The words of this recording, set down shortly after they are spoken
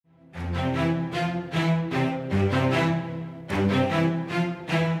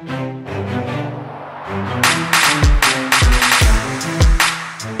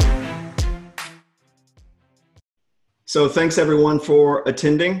So thanks everyone for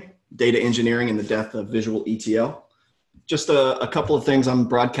attending Data Engineering and the Death of Visual ETL. Just a couple of things. I'm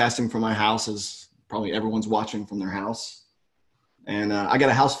broadcasting from my house, as probably everyone's watching from their house. And I got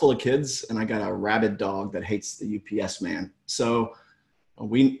a house full of kids, and I got a rabid dog that hates the UPS man. So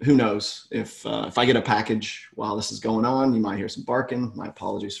who knows, if I get a package while this is going on, you might hear some barking. My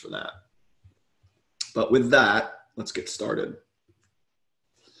apologies for that. But with that, let's get started.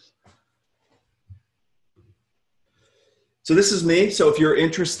 So this is me. So if you're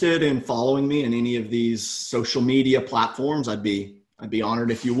interested in following me in any of these social media platforms, I'd be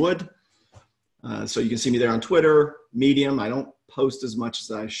honored if you would. So you can see me there on Twitter, Medium. I don't post as much as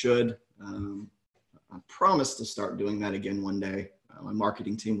I should. I promise to start doing that again one day. My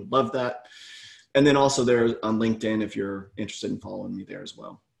marketing team would love that. And then also there on LinkedIn if you're interested in following me there as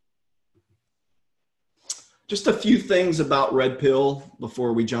well. Just a few things about Red Pill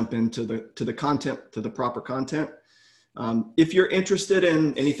before we jump into the content, to the proper content. If you're interested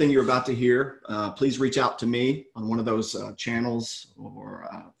in anything you're about to hear, please reach out to me on one of those channels or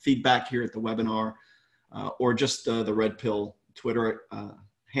feedback here at the webinar or just the Red Pill Twitter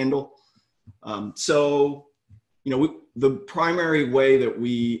handle. The primary way that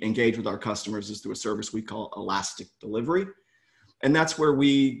we engage with our customers is through a service we call Elastic Delivery. And that's where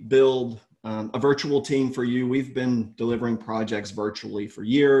we build a virtual team for you. We've been delivering projects virtually for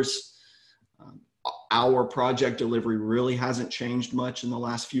years. Our project delivery really hasn't changed much in the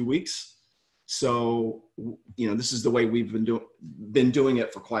last few weeks. So, this is the way we've been doing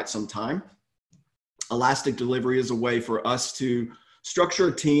it for quite some time. Elastic Delivery is a way for us to structure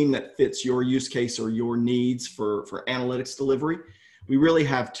a team that fits your use case or your needs for analytics delivery. We really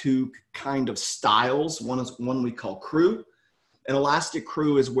have two kind of styles. One we call crew. An Elastic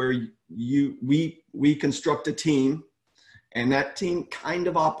Crew is where we construct a team, and that team kind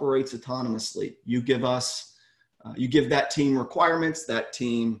of operates autonomously. You give that team requirements, that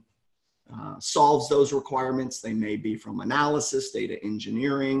team solves those requirements. They may be from analysis, data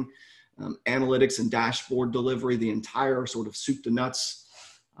engineering, analytics and dashboard delivery, the entire sort of soup to nuts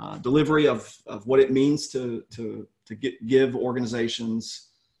delivery of what it means to give organizations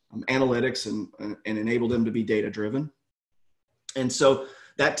analytics and enable them to be data driven. And so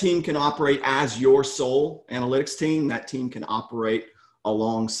that team can operate as your sole analytics team. That team can operate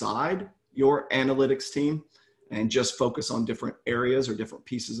alongside your analytics team and just focus on different areas or different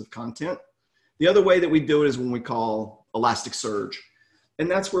pieces of content. The other way that we do it is when we call Elasticsearch. And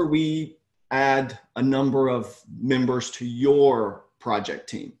that's where we add a number of members to your project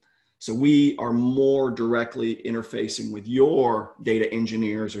team. So we are more directly interfacing with your data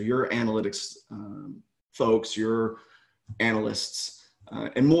engineers or your analytics folks, your analysts,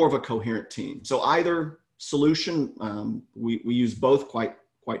 and more of a coherent team. So either solution, we use both quite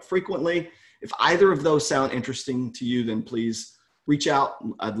frequently. If either of those sound interesting to you, then please reach out.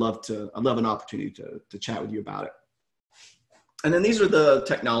 I'd love an opportunity to chat with you about it. And then these are the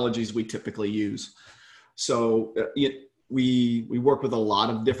technologies we typically use. So we work with a lot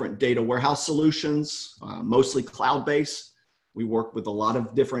of different data warehouse solutions, mostly cloud-based. We work with a lot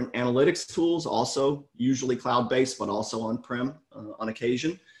of different analytics tools, also usually cloud-based, but also on-prem on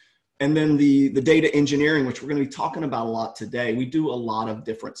occasion. And then the data engineering, which we're going to be talking about a lot today, we do a lot of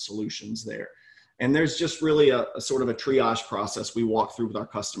different solutions there. And there's just really a sort of a triage process we walk through with our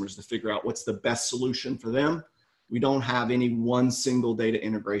customers to figure out what's the best solution for them. We don't have any one single data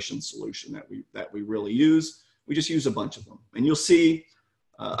integration solution that we really use. We just use a bunch of them. And you'll see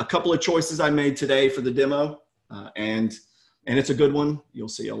a couple of choices I made today for the demo, and it's a good one. You'll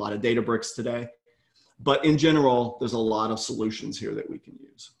see a lot of Databricks today. But in general, there's a lot of solutions here that we can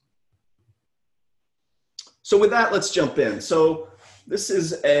use. So with that, let's jump in. So this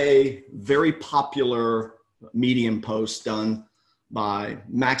is a very popular Medium post done by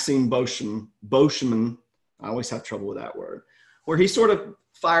Maxime Beauchemin. I always have trouble with that word, where he sort of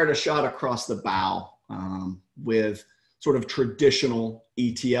fired a shot across the bow with sort of traditional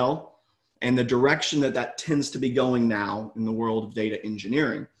ETL and the direction that tends to be going now in the world of data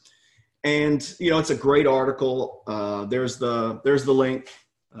engineering. And, it's a great article. There's the link.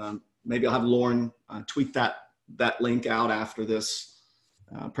 Maybe I'll have Lauren tweet that link out after this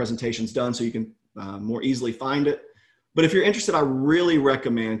presentation's done so you can more easily find it. But if you're interested, I really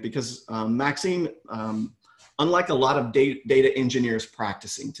recommend, because Maxime, unlike a lot of data engineers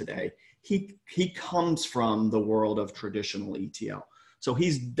practicing today, he comes from the world of traditional ETL. So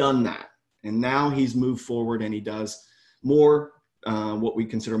he's done that. And now he's moved forward and he does more what we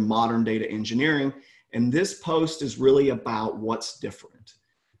consider modern data engineering. And this post is really about what's different.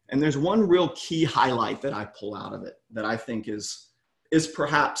 And there's one real key highlight that I pull out of it that I think is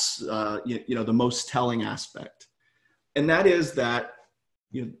perhaps the most telling aspect. And that is that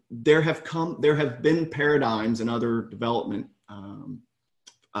there have been paradigms in other development,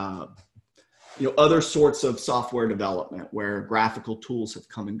 other sorts of software development where graphical tools have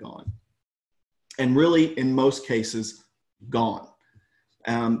come and gone, and really in most cases gone.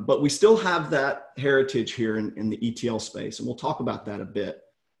 But we still have that heritage here in the ETL space, and we'll talk about that a bit.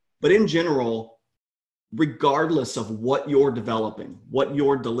 But in general, regardless of what you're developing, what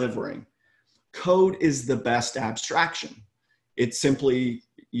you're delivering, code is the best abstraction. It's simply,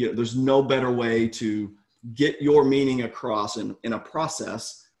 there's no better way to get your meaning across in a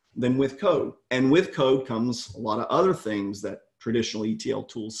process than with code. And with code comes a lot of other things that traditional ETL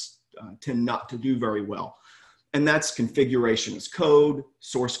tools tend not to do very well. And that's configuration as code,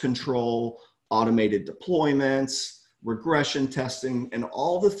 source control, automated deployments, regression testing, and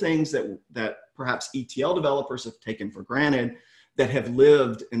all the things that perhaps ETL developers have taken for granted that have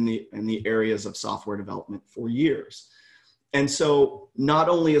lived in the areas of software development for years. And so not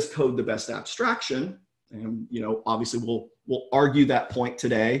only is code the best abstraction, and obviously we'll argue that point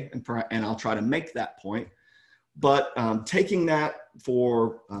today, and I'll try to make that point, but taking that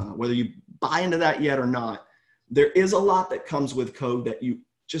for whether you buy into that yet or not, there is a lot that comes with code that you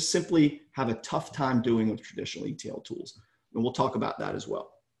just simply have a tough time doing with traditional ETL tools. And we'll talk about that as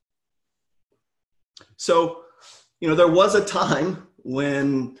well. So, there was a time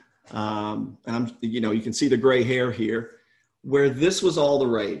when, and you can see the gray hair here, where this was all the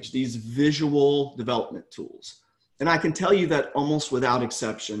rage, these visual development tools. And I can tell you that almost without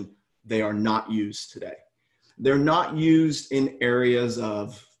exception, they are not used today. They're not used in areas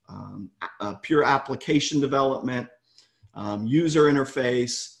of pure application development, user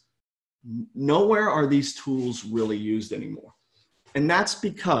interface. Nowhere are these tools really used anymore. And that's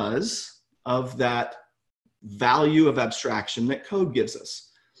because of that value of abstraction that code gives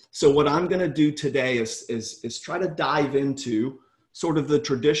us. So what I'm going to do today is try to dive into sort of the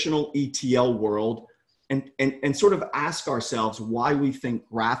traditional ETL world and sort of ask ourselves why we think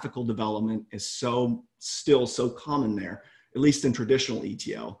graphical development is still so common there, at least in traditional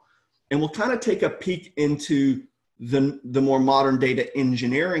ETL. And we'll kind of take a peek into the more modern data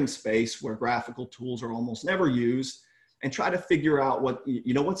engineering space where graphical tools are almost never used, and try to figure out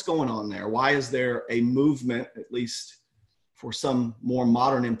what's going on there. Why is there a movement, at least for some more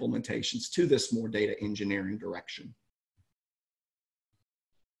modern implementations, to this more data engineering direction?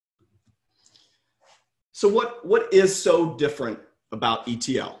 So what is so different about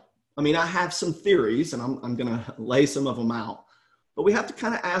ETL? I mean, I have some theories, and I'm going to lay some of them out, but we have to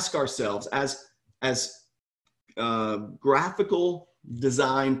kind of ask ourselves, as graphical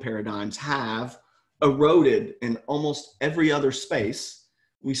design paradigms have eroded in almost every other space,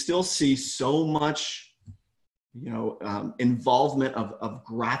 we still see so much involvement of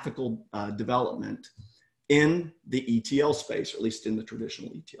graphical development in the ETL space, or at least in the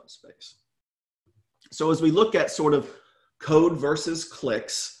traditional ETL space. So as we look at sort of code versus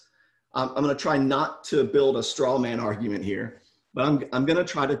clicks, I'm going to try not to build a straw man argument here, but I'm going to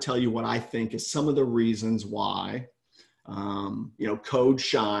try to tell you what I think is some of the reasons why code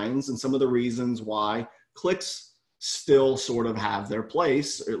shines, and some of the reasons why clicks still sort of have their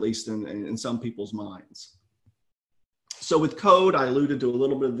place, or at least in some people's minds. So with code, I alluded to a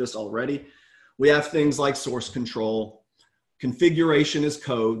little bit of this already. We have things like source control. Configuration is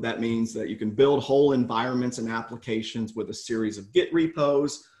code. That means that you can build whole environments and applications with a series of Git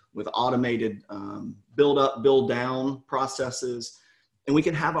repos, with automated build up, build down processes. And we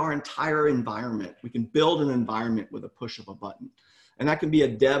can have our entire environment. We can build an environment with a push of a button. And that can be a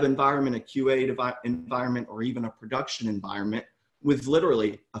dev environment, a QA environment, or even a production environment with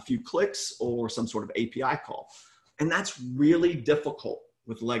literally a few clicks or some sort of API call. And that's really difficult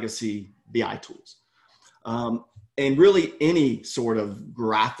with legacy BI tools. And really any sort of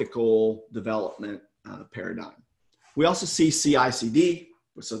graphical development paradigm. We also see CI/CD,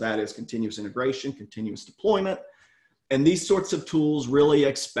 so that is continuous integration, continuous deployment. And these sorts of tools really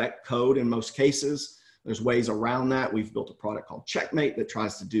expect code in most cases. There's ways around that. We've built a product called Checkmate that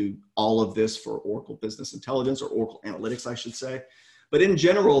tries to do all of this for Oracle Business Intelligence, or Oracle Analytics, I should say. But in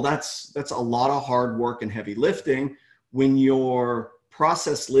general, that's a lot of hard work and heavy lifting. When your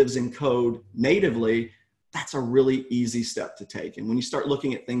process lives in code natively, that's a really easy step to take. And when you start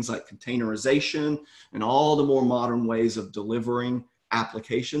looking at things like containerization and all the more modern ways of delivering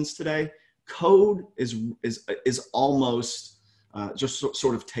applications today, code is almost just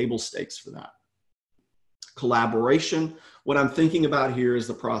sort of table stakes for that. Collaboration. What I'm thinking about here is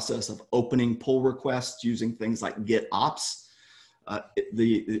the process of opening pull requests using things like GitOps.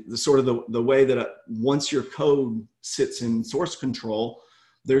 The way that once your code sits in source control,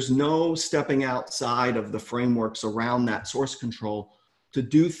 There's no stepping outside of the frameworks around that source control to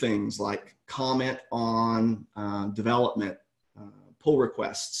do things like comment on development, pull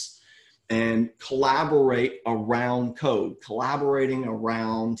requests, and collaborate around code. Collaborating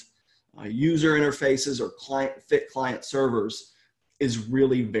around user interfaces or client servers is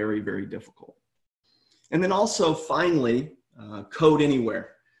really very, very difficult. And then also, finally, code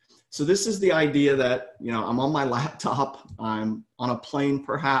anywhere. So this is the idea that, you know, I'm on my laptop, I'm on a plane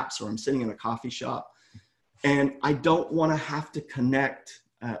perhaps, or I'm sitting in a coffee shop, and I don't want to have to connect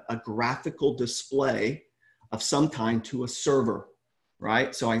a graphical display of some kind to a server,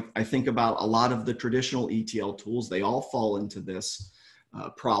 right? So I think about a lot of the traditional ETL tools, they all fall into this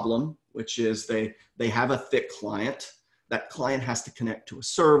problem, which is they have a thick client. That client has to connect to a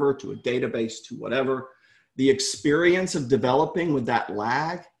server, to a database, to whatever. The experience of developing with that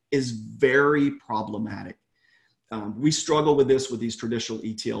lag is very problematic. We struggle with this with these traditional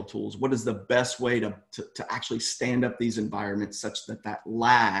ETL tools. What is the best way to actually stand up these environments such that that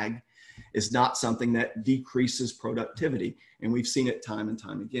lag is not something that decreases productivity? And we've seen it time and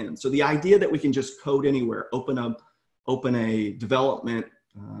time again. So the idea that we can just code anywhere, open a development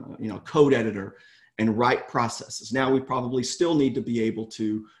code editor and write processes. Now we probably still need to be able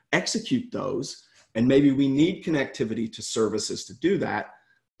to execute those, and maybe we need connectivity to services to do that.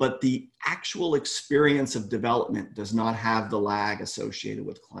 But the actual experience of development does not have the lag associated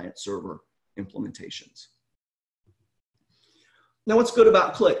with client-server implementations. Now, what's good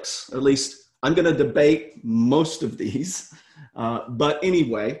about clicks? At least I'm going to debate most of these. But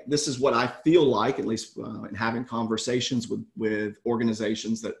anyway, this is what I feel like, at least in having conversations with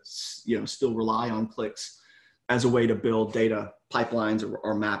organizations that still rely on clicks as a way to build data pipelines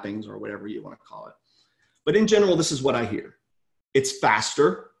or mappings or whatever you want to call it. But in general, this is what I hear. It's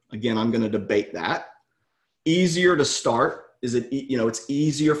faster. Again, I'm going to debate that. Easier to start. It's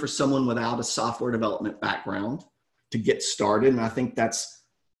easier for someone without a software development background to get started. And I think that's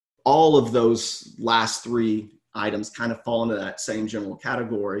all of those last three items kind of fall into that same general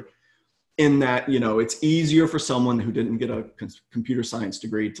category, in that, it's easier for someone who didn't get a computer science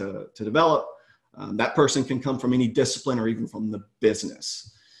degree to develop. That person can come from any discipline or even from the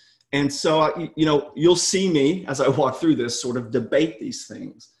business. And so, you'll see me as I walk through this sort of debate these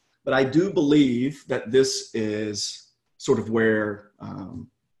things. But I do believe that this is sort of where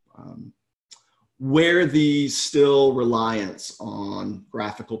the still reliance on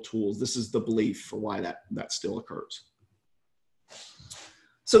graphical tools, this is the belief for why that still occurs.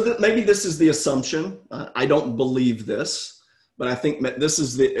 So maybe this is the assumption. I don't believe this, but I think this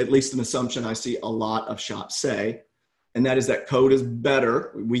is at least an assumption I see a lot of shops say, and that is that code is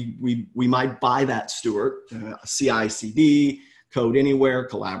better. We might buy that, Stuart, CI/CD, code anywhere,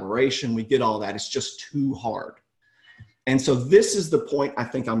 collaboration, we get all that. It's just too hard. And so this is the point I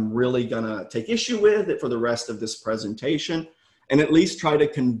think I'm really gonna take issue with it for the rest of this presentation, and at least try to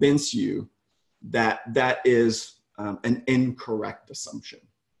convince you that that is an incorrect assumption.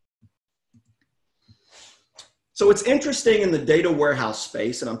 So it's interesting in the data warehouse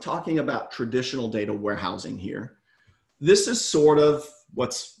space, and I'm talking about traditional data warehousing here. This is sort of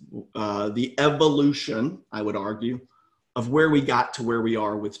what's the evolution, I would argue, of where we got to where we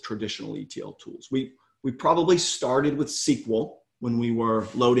are with traditional ETL tools. We probably started with SQL when we were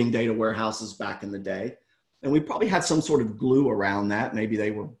loading data warehouses back in the day. And we probably had some sort of glue around that. Maybe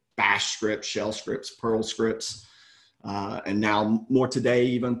they were bash scripts, shell scripts, Perl scripts. And now more today,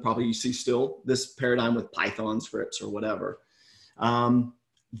 even probably you see still this paradigm with Python scripts or whatever.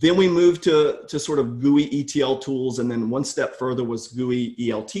 Then we moved to sort of GUI ETL tools. And then one step further was GUI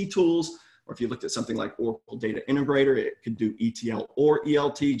ELT tools. Or if you looked at something like Oracle Data Integrator, it could do ETL or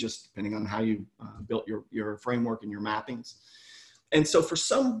ELT, just depending on how you built your framework and your mappings. And so for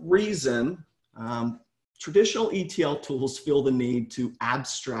some reason, traditional ETL tools feel the need to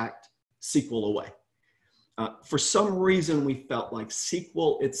abstract SQL away. For some reason, we felt like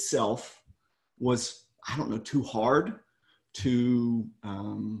SQL itself was, too hard,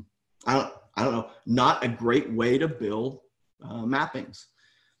 not a great way to build mappings.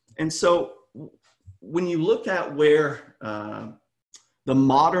 And so when you look at where the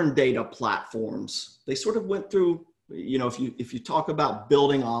modern data platforms, they sort of went through, if you talk about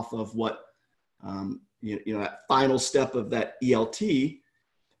building off of what, that final step of that ELT,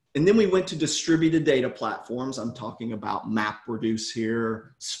 and then we went to distributed data platforms. I'm talking about MapReduce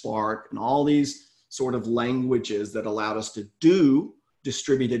here, Spark, and all these sort of languages that allowed us to do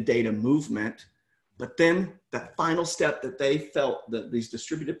distributed data movement. But then that final step that they felt that these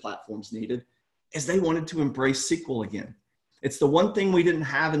distributed platforms needed is they wanted to embrace SQL again. It's the one thing we didn't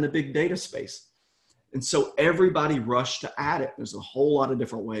have in the big data space. And so everybody rushed to add it. There's a whole lot of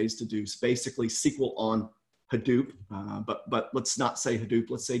different ways to do basically SQL on Hadoop, but let's not say Hadoop,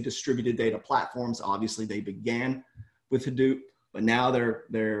 let's say distributed data platforms. Obviously they began with Hadoop, but now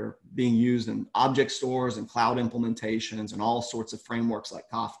they're being used in object stores and cloud implementations and all sorts of frameworks like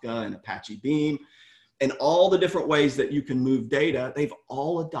Kafka and Apache Beam, and all the different ways that you can move data, they've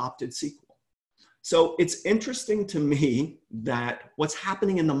all adopted SQL. So it's interesting to me that what's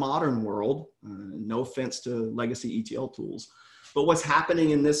happening in the modern world, no offense to legacy ETL tools, but what's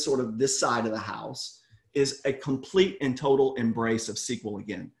happening in this side of the house is a complete and total embrace of SQL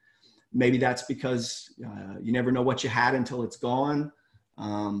again. Maybe that's because you never know what you had until it's gone.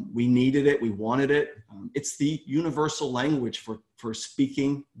 We needed it, we wanted it. It's the universal language for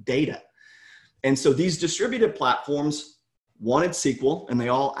speaking data. And so these distributed platforms wanted SQL and they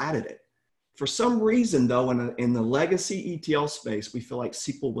all added it. For some reason, though, in the legacy ETL space, we feel like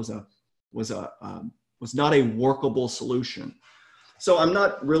SQL was not a workable solution. So I'm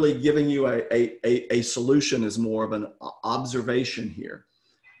not really giving you a solution, as more of an observation here,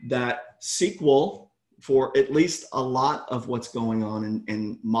 that SQL, for at least a lot of what's going on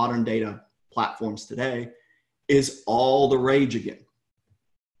in modern data platforms today, is all the rage again.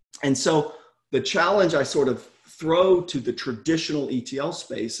 And so the challenge I sort of throw to the traditional ETL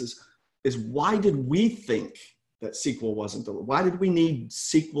space is why did we think that SQL wasn't why did we need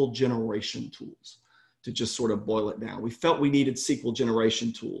SQL generation tools? To just sort of boil it down. We felt we needed SQL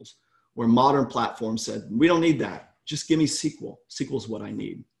generation tools, where modern platforms said, we don't need that. Just give me SQL. SQL is what I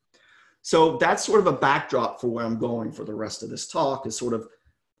need. So that's sort of a backdrop for where I'm going for the rest of this talk, is sort of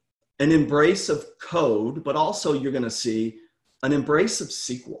an embrace of code, but also you're going to see an embrace of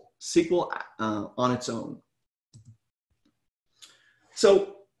SQL on its own.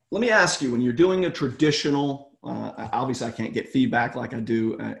 So let me ask you, when you're doing a traditional, obviously I can't get feedback like I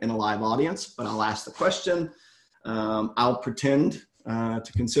do in a live audience, but I'll ask the question. I'll pretend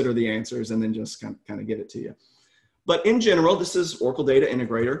to consider the answers and then just kind of get it to you. But in general, this is Oracle Data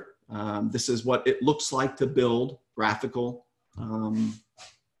Integrator. This is what it looks like to build graphical,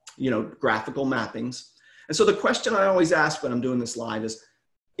 graphical mappings. And so the question I always ask when I'm doing this live is,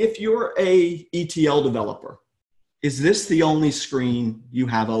 if you're a ETL developer, is this the only screen you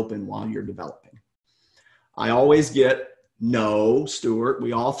have open while you're developing? I always get, no, Stuart,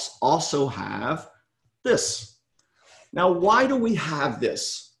 we also have this. Now, why do we have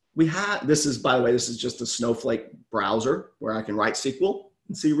this? This is, by the way, this is just a Snowflake browser where I can write SQL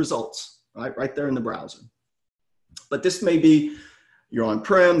and see results, right there in the browser. But this may be, you're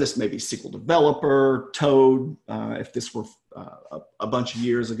on-prem, this may be SQL Developer, Toad, if this were a bunch of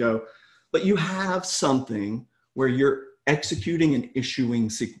years ago. But you have something where you're executing and issuing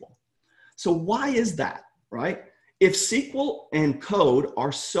SQL. So why is that, right? If SQL and code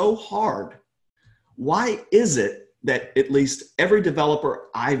are so hard, why is it that at least every developer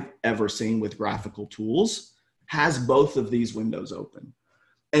I've ever seen with graphical tools has both of these windows open?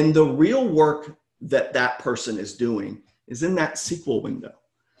 And the real work that that person is doing is in that SQL window.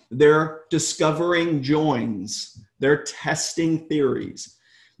 They're discovering joins, they're testing theories,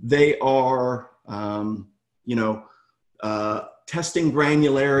 they are testing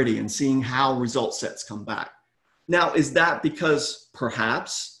granularity and seeing how result sets come back. Now, is that because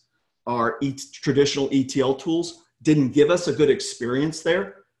perhaps our traditional ETL tools didn't give us a good experience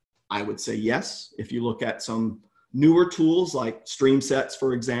there? I would say yes. If you look at some newer tools like StreamSets,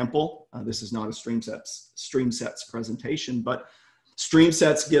 for example, this is not a StreamSets presentation, but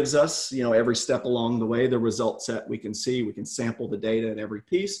StreamSets gives us, every step along the way, the result set we can see, we can sample the data at every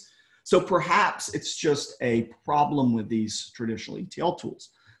piece. So perhaps it's just a problem with these traditional ETL tools.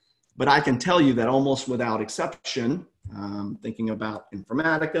 But I can tell you that almost without exception, thinking about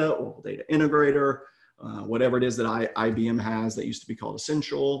Informatica, Oracle Data Integrator, whatever it is that IBM has that used to be called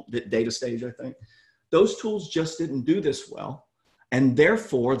Essential, Data Stage, I think, those tools just didn't do this well. And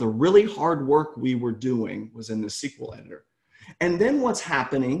therefore, the really hard work we were doing was in the SQL editor. And then what's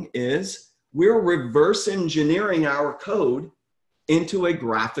happening is we're reverse engineering our code into a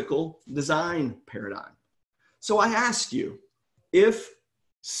graphical design paradigm. So I ask you, if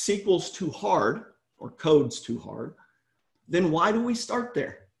SQL's too hard or code's too hard, then why do we start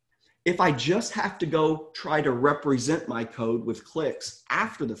there? If I just have to go try to represent my code with clicks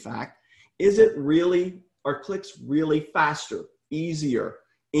after the fact, are clicks really faster, easier,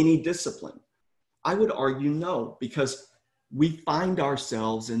 any discipline? I would argue no, because we find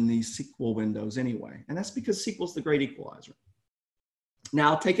ourselves in these SQL windows anyway. And that's because SQL's the great equalizer.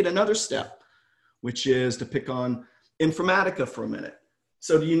 Now, take it another step, which is to pick on Informatica for a minute.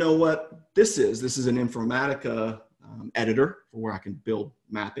 So do you know what this is? This is an Informatica editor for where I can build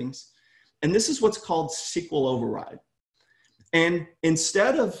mappings. And this is what's called SQL override. And in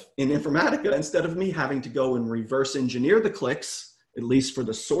Informatica, instead of me having to go and reverse engineer the clicks, at least for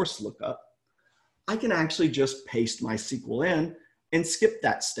the source lookup, I can actually just paste my SQL in and skip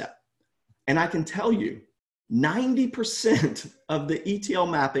that step. And I can tell you, 90% of the ETL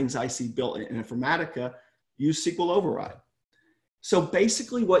mappings I see built in Informatica use SQL override. So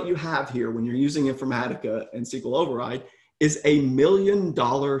basically what you have here when you're using Informatica and SQL override is a $1 million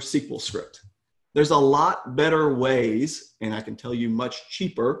SQL script. There's a lot better ways, and I can tell you much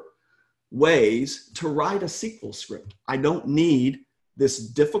cheaper ways to write a SQL script. I don't need this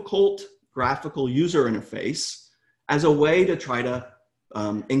difficult graphical user interface as a way to try to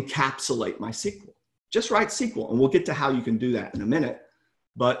encapsulate my SQL. Just write SQL, and we'll get to how you can do that in a minute.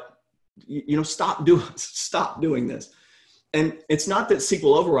 But stop doing this. And it's not that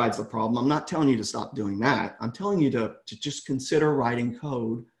SQL overrides the problem. I'm not telling you to stop doing that. I'm telling you to just consider writing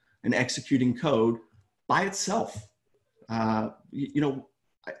code and executing code by itself.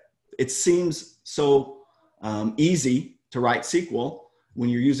 It seems so easy to write SQL when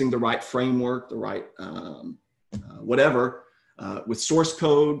you're using the right framework, the right with source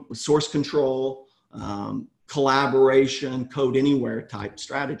code, with source control, collaboration, code anywhere type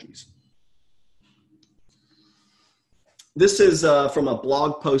strategies. This is from a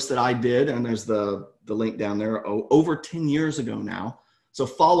blog post that I did, and there's the link down there, over 10 years ago now. So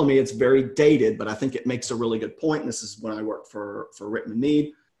follow me, it's very dated, but I think it makes a really good point. And this is when I worked for Whitman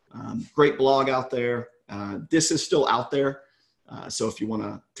Mead. Great blog out there. This is still out there. So if you want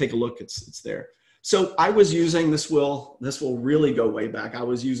to take a look, it's there. So I was using, this will really go way back. I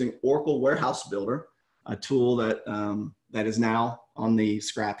was using Oracle Warehouse Builder, a tool that is now on the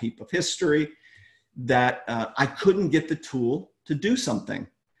scrap heap of history, that I couldn't get the tool to do something.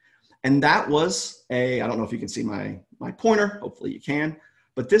 And that was I don't know if you can see my pointer, hopefully you can,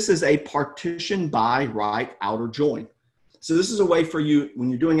 but this is a partition by right outer join. So this is a way for you, when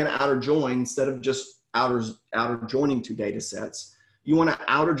you're doing an outer join, instead of just outer joining two data sets, you want to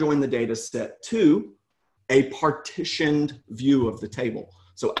outer join the data set to a partitioned view of the table.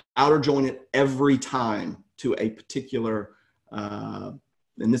 So outer join it every time to a particular,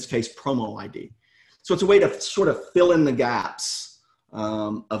 in this case, promo ID. So it's a way to sort of fill in the gaps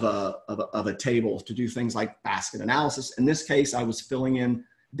of a table to do things like basket analysis. In this case, I was filling in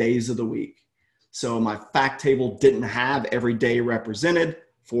days of the week. So my fact table didn't have every day represented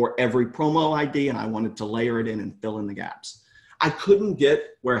for every promo ID, and I wanted to layer it in and fill in the gaps. I couldn't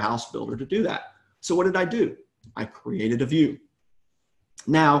get Warehouse Builder to do that. So what did I do? I created a view.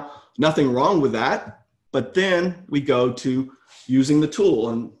 Now, nothing wrong with that, but then we go to using the tool,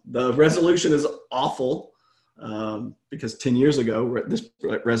 and the resolution is awful because 10 years ago, this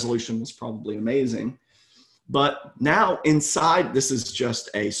resolution was probably amazing. But now inside, this is just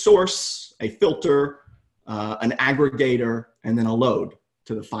a source, a filter, an aggregator, and then a load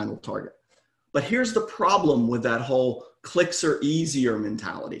to the final target. But here's the problem with that whole clicks are easier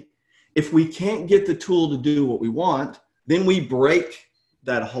mentality. If we can't get the tool to do what we want, then we break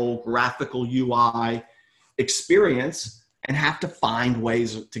that whole graphical UI experience and have to find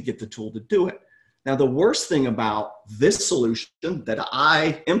ways to get the tool to do it. Now, the worst thing about this solution that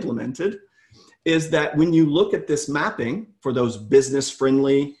I implemented is that when you look at this mapping for those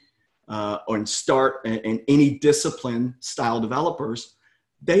business-friendly or start and any discipline style developers,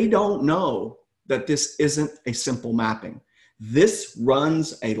 they don't know that this isn't a simple mapping. This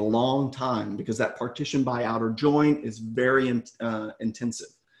runs a long time because that partition by outer join is very intensive.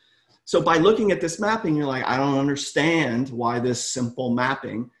 So by looking at this mapping, you're like, I don't understand why this simple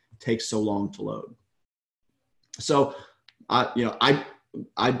mapping takes so long to load. So,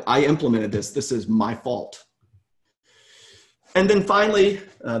 I implemented this. This is my fault. And then finally,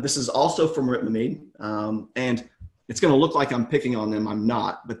 this is also from Whitman Mead, and it's going to look like I'm picking on them. I'm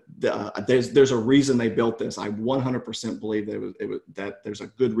not, but there's a reason they built this. I 100% believe that there's a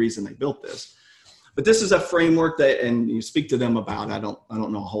good reason they built this. But this is a framework that, and you speak to them about, I don't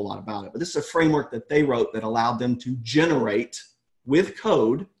know a whole lot about it, but this is a framework that they wrote that allowed them to generate with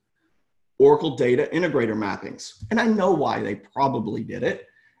code Oracle data integrator mappings. And I know why they probably did it,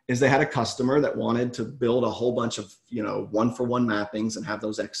 is they had a customer that wanted to build a whole bunch of, one-for-one mappings and have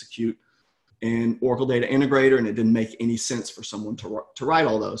those execute in Oracle Data Integrator, and it didn't make any sense for someone to write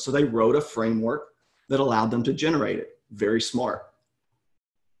all those. So they wrote a framework that allowed them to generate it. Very smart.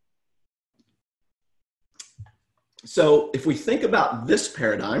 So if we think about this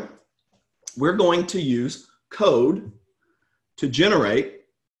paradigm, we're going to use code to generate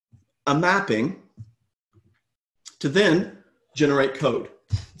a mapping to then generate code.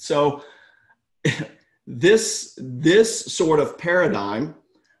 So this sort of paradigm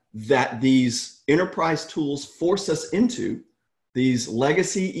that these enterprise tools force us into. These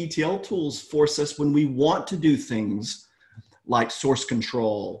legacy ETL tools force us when we want to do things like source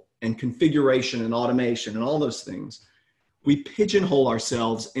control and configuration and automation and all those things. We pigeonhole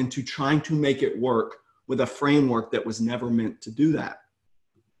ourselves into trying to make it work with a framework that was never meant to do that.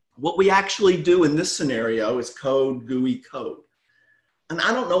 What we actually do in this scenario is code GUI code. And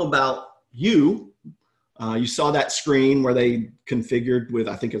I don't know about you. You saw that screen where they configured with,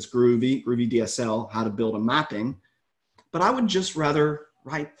 I think it's Groovy DSL, how to build a mapping. But I would just rather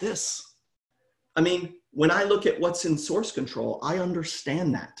write this. I mean, when I look at what's in source control, I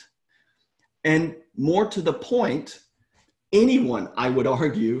understand that. And more to the point, anyone, I would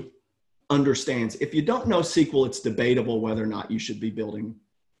argue, understands. If you don't know SQL, it's debatable whether or not you should be building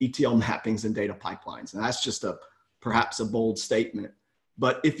ETL mappings and data pipelines. And that's just perhaps a bold statement.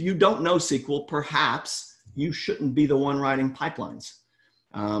 But if you don't know SQL, perhaps you shouldn't be the one writing pipelines.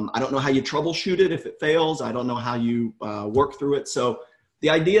 I don't know how you troubleshoot it if it fails. I don't know how you work through it. So the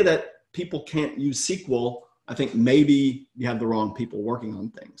idea that people can't use SQL, I think maybe you have the wrong people working on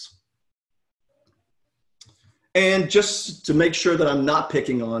things. And just to make sure that I'm not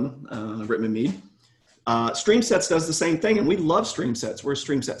picking on Rittman Mead, StreamSets does the same thing, and we love StreamSets. We're a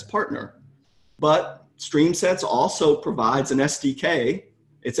StreamSets partner. But StreamSets also provides an SDK.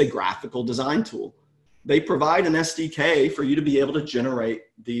 It's a graphical design tool. They provide an SDK for you to be able to generate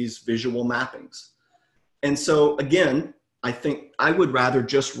these visual mappings. And so again, I think I would rather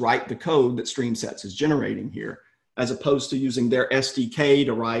just write the code that StreamSets is generating here, as opposed to using their SDK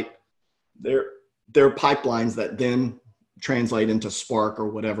to write their pipelines that then translate into Spark or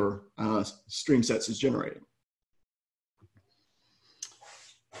whatever StreamSets is generating.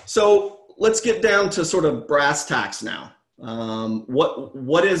 So let's get down to sort of brass tacks now.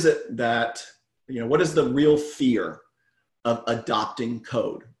 What is it that, what is the real fear of adopting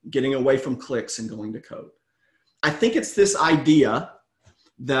code, getting away from clicks and going to code? I think it's this idea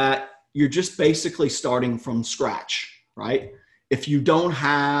that you're just basically starting from scratch, right? If you're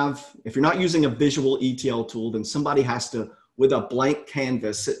not using a visual ETL tool, then somebody has to, with a blank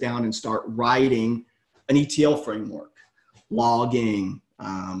canvas, sit down and start writing an ETL framework, logging,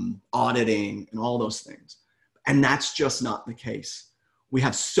 auditing, and all those things. And that's just not the case. We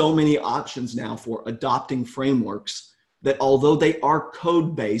have so many options now for adopting frameworks that although they are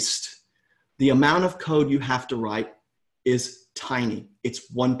code-based, the amount of code you have to write is tiny. It's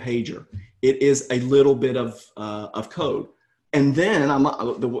one pager. It is a little bit of code. And then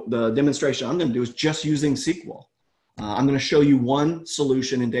the demonstration I'm going to do is just using SQL. I'm going to show you one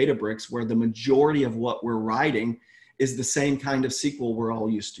solution in Databricks where the majority of what we're writing is the same kind of SQL we're all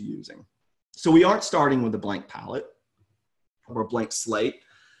used to using. So we aren't starting with a blank palette or a blank slate.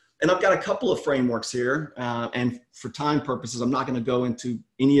 And I've got a couple of frameworks here. And for time purposes, I'm not going to go into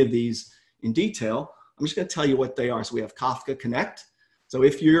any of these in detail. I'm just going to tell you what they are. So we have Kafka Connect. So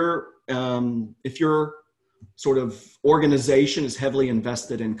if your sort of organization is heavily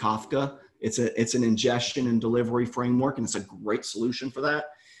invested in Kafka, it's an ingestion and delivery framework, and it's a great solution for that.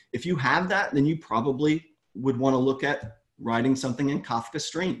 If you have that, then you probably would want to look at writing something in Kafka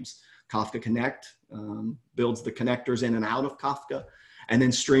Streams. Kafka Connect builds the connectors in and out of Kafka. And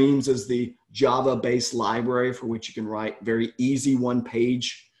then Streams is the Java-based library for which you can write very easy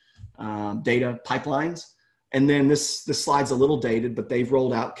one-page data pipelines. And then this slide's a little dated, but they've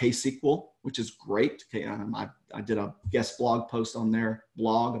rolled out KSQL, which is great. I did a guest blog post on their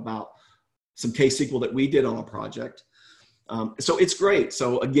blog about some KSQL that we did on a project. So it's great.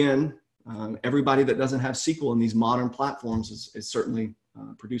 So again, everybody that doesn't have SQL in these modern platforms is certainly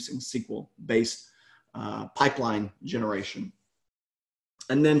producing SQL-based pipeline generation.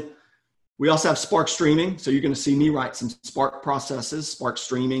 And then we also have Spark Streaming. So you're going to see me write some Spark processes. Spark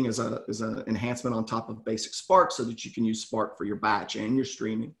Streaming is an enhancement on top of basic Spark so that you can use Spark for your batch and your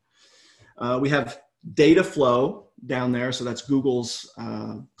streaming. We have Dataflow down there. So that's Google's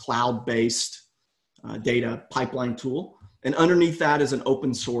cloud-based data pipeline tool. And underneath that is an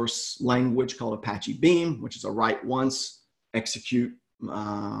open source language called Apache Beam, which is a write once, execute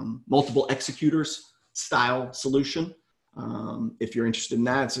multiple executors style solution. If you're interested in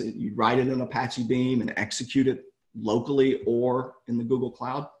that, so you write it in Apache Beam and execute it locally or in the Google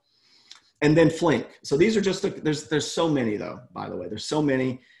Cloud. And then Flink. So these are just, there's so many though, by the way, there's so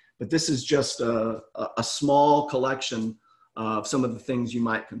many, but this is just a small collection of some of the things you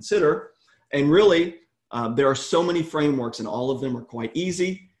might consider. And really, there are so many frameworks and all of them are quite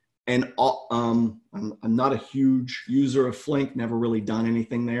easy. And I'm not a huge user of Flink, never really done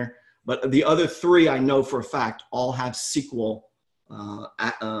anything there. But the other three I know for a fact all have SQL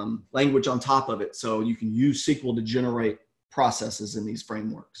language on top of it. So you can use SQL to generate processes in these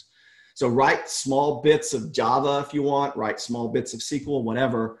frameworks. So write small bits of Java if you want, write small bits of SQL,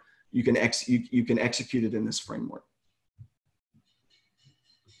 whatever, you can execute it in this framework.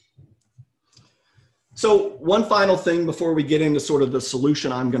 So one final thing before we get into sort of the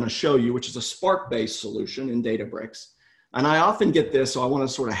solution I'm going to show you, which is a Spark-based solution in Databricks. And I often get this, so I want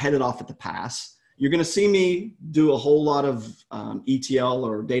to sort of head it off at the pass. You're going to see me do a whole lot of ETL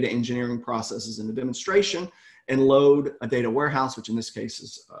or data engineering processes in the demonstration and load a data warehouse, which in this case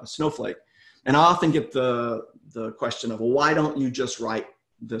is Snowflake. And I often get the question of, well, why don't you just write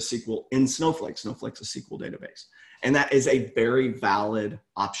the SQL in Snowflake? Snowflake's a SQL database. And that is a very valid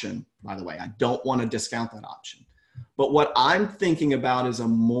option, by the way. I don't want to discount that option. But what I'm thinking about is a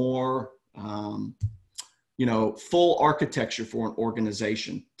more full architecture for an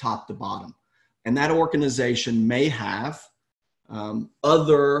organization, top to bottom. And that organization may have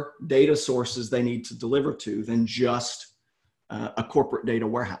other data sources they need to deliver to than just a corporate data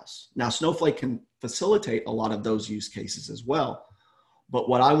warehouse. Now, Snowflake can facilitate a lot of those use cases as well. But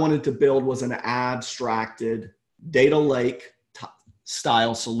what I wanted to build was an abstracted data lake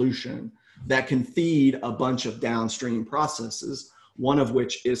style solution that can feed a bunch of downstream processes, one of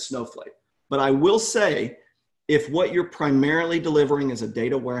which is Snowflake. But I will say, if what you're primarily delivering is a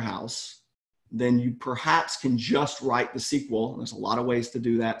data warehouse, then you perhaps can just write the SQL. There's a lot of ways to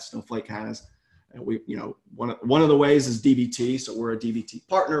do that. Snowflake has, one of the ways is DBT. So we're a DBT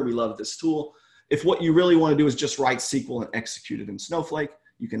partner. We love this tool. If what you really want to do is just write SQL and execute it in Snowflake,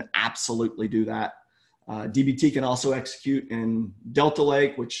 you can absolutely do that. DBT can also execute in Delta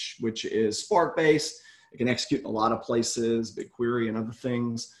Lake, which is Spark-based. It can execute in a lot of places, BigQuery and other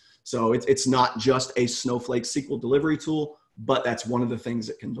things. So it's not just a Snowflake SQL delivery tool, but that's one of the things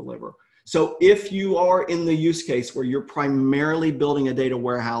it can deliver. So if you are in the use case where you're primarily building a data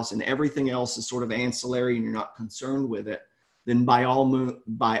warehouse and everything else is sort of ancillary and you're not concerned with it, then by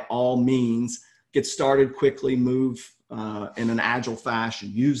all means, get started quickly, move in an agile fashion,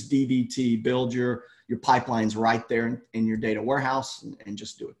 use DBT, build your pipelines right there in your data warehouse and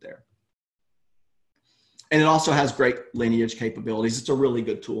just do it there. And it also has great lineage capabilities. It's a really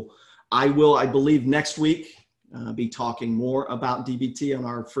good tool. I believe next week, be talking more about DBT on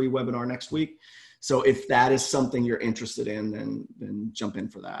our free webinar next week. So if that is something you're interested in, then jump in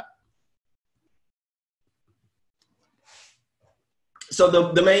for that. So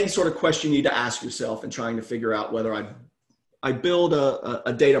the main sort of question you need to ask yourself in trying to figure out whether I build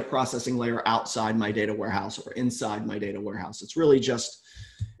a data processing layer outside my data warehouse or inside my data warehouse. It's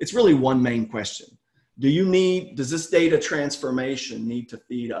really one main question. Does this data transformation need to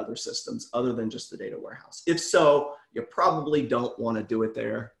feed other systems other than just the data warehouse? If so, you probably don't want to do it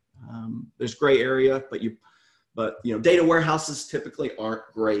there. There's gray area, but data warehouses typically aren't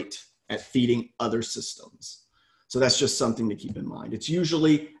great at feeding other systems. So that's just something to keep in mind. It's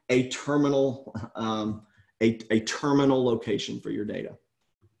usually a terminal, a terminal location for your data.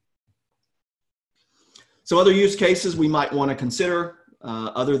 So other use cases we might want to consider,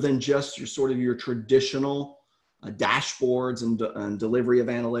 other than just your traditional dashboards and delivery of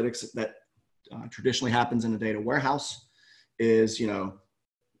analytics that traditionally happens in a data warehouse, is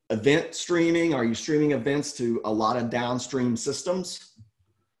event streaming. Are you streaming events to a lot of downstream systems?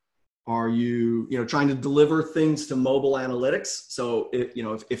 Are you trying to deliver things to mobile analytics? So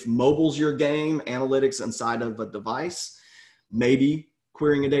if mobile's your game, analytics inside of a device, maybe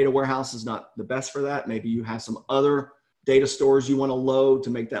querying a data warehouse is not the best for that. Maybe you have some other data stores you want to load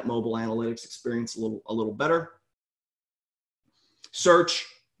to make that mobile analytics experience a little better. Search,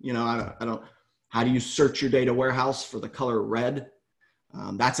 how do you search your data warehouse for the color red?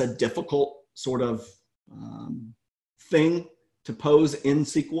 That's a difficult sort of thing to pose in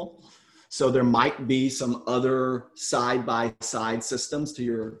SQL. So there might be some other side-by-side systems to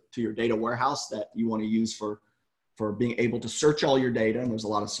your data warehouse that you want to use for being able to search all your data, and there's a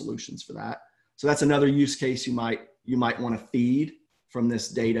lot of solutions for that. So that's another use case you might want to feed from this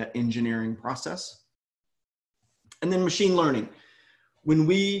data engineering process. And then machine learning. When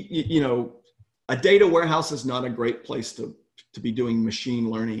a data warehouse is not a great place to be doing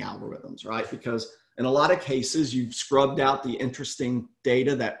machine learning algorithms, right? Because in a lot of cases, you've scrubbed out the interesting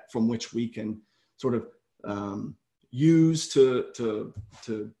data from which we can sort of use to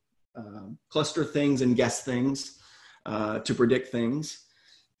cluster things and guess things, to predict things.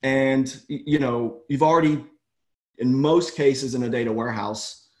 And, you've already, in most cases in a data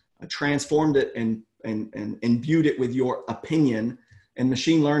warehouse, transformed it and imbued it with your opinion. And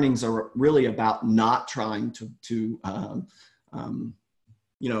machine learnings are really about not trying to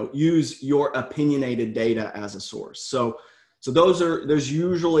use your opinionated data as a source. So there's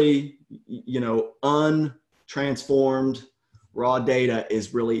usually, untransformed raw data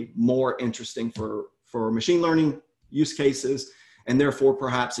is really more interesting for machine learning use cases, and therefore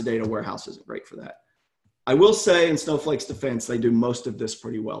perhaps a data warehouse isn't great for that. I will say in Snowflake's defense, they do most of this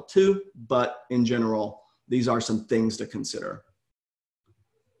pretty well too, but in general, these are some things to consider.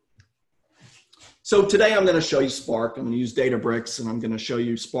 So today I'm going to show you Spark. I'm going to use Databricks, and I'm going to show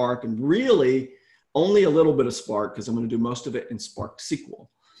you Spark, and really only a little bit of Spark because I'm going to do most of it in Spark SQL.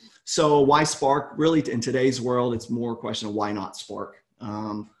 So why Spark? Really, in today's world, it's more a question of why not Spark.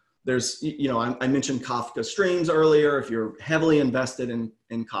 There's, you know, I mentioned Kafka streams earlier. If you're heavily invested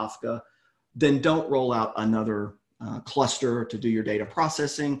in Kafka, then don't roll out another cluster to do your data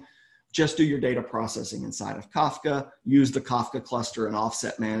processing. Just do your data processing inside of Kafka. Use the Kafka cluster and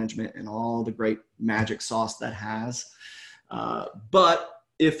offset management and all the great magic sauce that has. But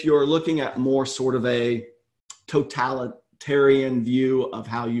if you're looking at more sort of a totalitarian view of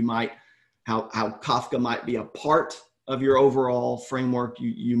how you might, how Kafka might be a part of your overall framework,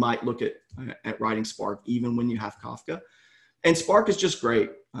 you might look at writing Spark even when you have Kafka. And Spark is just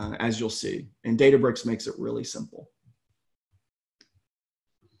great, as you'll see. And Databricks makes it really simple.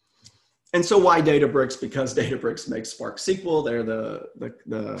 And so why Databricks? Because Databricks makes Spark SQL. They're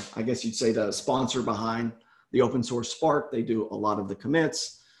the I guess you'd say the sponsor behind the open source Spark. They do a lot of the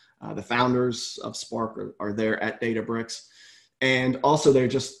commits. The founders of Spark are there at Databricks. And also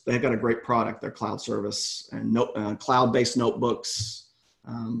they've got a great product, their cloud service and cloud-based notebooks.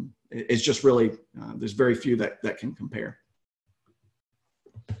 It's just really, there's very few that can compare.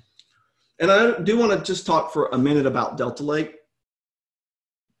 And I do want to just talk for a minute about Delta Lake,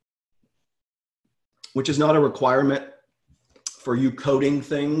 which is not a requirement for you coding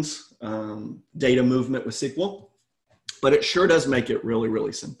things, data movement with SQL, but it sure does make it really,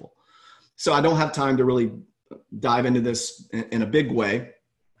 really simple. So I don't have time to really dive into this in a big way,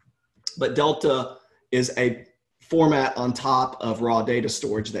 but Delta is a format on top of raw data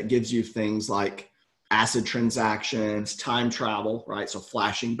storage that gives you things like ACID transactions, time travel, right? So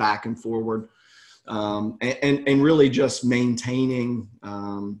flashing back and forward, and really just maintaining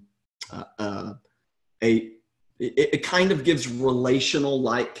it kind of gives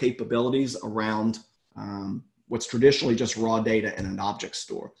relational-like capabilities around what's traditionally just raw data in an object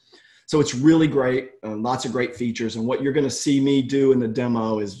store. So it's really great, lots of great features. And what you're going to see me do in the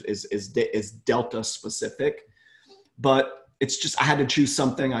demo is Delta specific, but it's just, I had to choose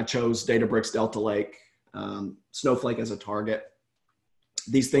something. I chose Databricks, Delta Lake, Snowflake as a target.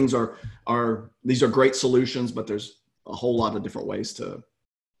 These things these are great solutions, but there's a whole lot of different ways to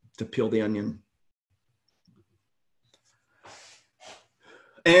peel the onion.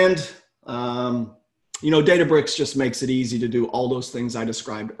 And, you know, Databricks just makes it easy to do all those things I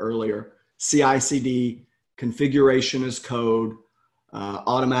described earlier. CI/CD, configuration as code,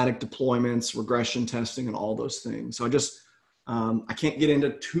 automatic deployments, regression testing, and all those things. So I can't get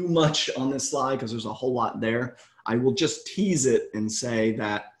into too much on this slide because there's a whole lot there. I will just tease it and say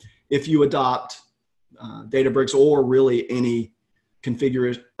that if you adopt Databricks or really any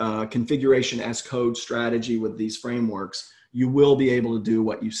configuration as code strategy with these frameworks, you will be able to do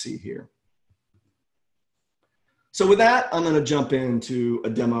what you see here. So with that, I'm going to jump into a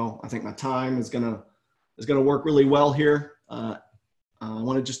demo. I think my time is going to work really well here. I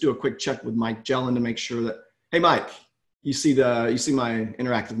want to just do a quick check with Mike Jellin to make sure that, hey, Mike, you see my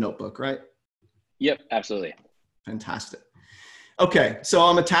interactive notebook, right? Yep, absolutely. Fantastic. Okay, so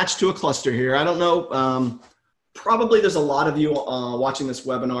I'm attached to a cluster here. I don't know, probably there's a lot of you watching this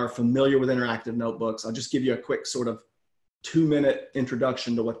webinar familiar with interactive notebooks. I'll just give you a quick sort of 2-minute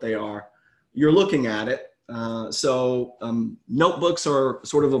introduction to what they are. You're looking at it. Notebooks are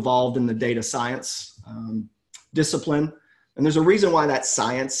sort of evolved in the data science discipline. And there's a reason why that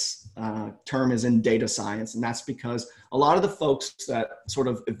science term is in data science. And that's because a lot of the folks that sort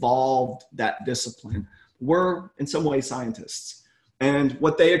of evolved that discipline were in some way scientists. And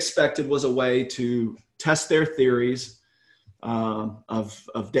what they expected was a way to test their theories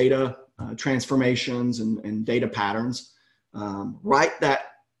of data transformations and data patterns, write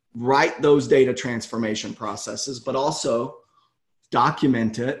those data transformation processes, but also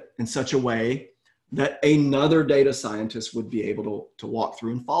document it in such a way that another data scientist would be able to walk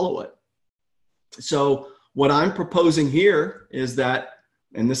through and follow it. So what I'm proposing here is that,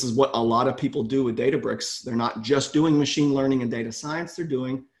 and this is what a lot of people do with Databricks, they're not just doing machine learning and data science, they're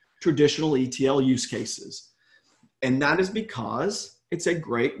doing traditional ETL use cases. And that is because it's a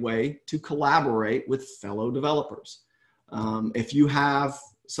great way to collaborate with fellow developers. If you have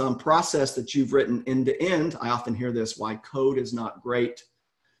some process that you've written end to end, I often hear this, why code is not great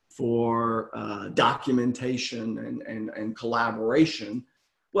for documentation and collaboration.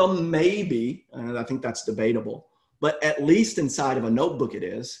 Well, maybe, and I think that's debatable, but at least inside of a notebook it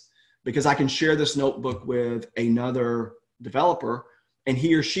is, because I can share this notebook with another developer and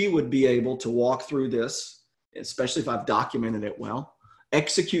he or she would be able to walk through this, especially if I've documented it well,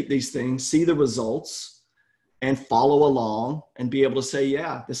 execute these things, see the results, and follow along and be able to say,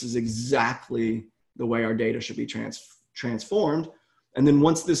 yeah, this is exactly the way our data should be transformed. And then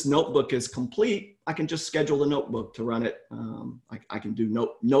once this notebook is complete, I can just schedule the notebook to run it. I can do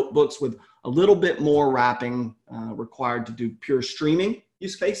notebooks with a little bit more wrapping required to do pure streaming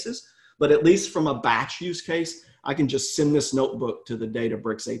use cases. But at least from a batch use case, I can just send this notebook to the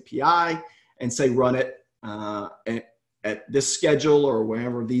Databricks API and say, run it at this schedule or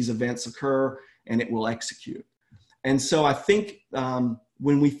wherever these events occur, and it will execute. And so I think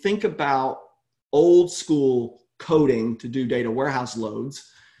when we think about old school coding to do data warehouse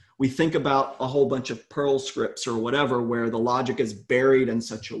loads, we think about a whole bunch of Perl scripts or whatever, where the logic is buried in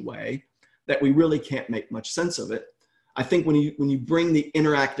such a way that we really can't make much sense of it. I think when you bring the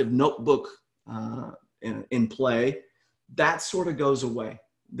interactive notebook in play, that sort of goes away.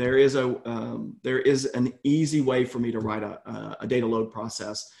 There is an easy way for me to write a data load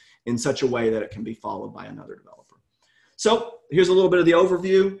process in such a way that it can be followed by another developer. So here's a little bit of the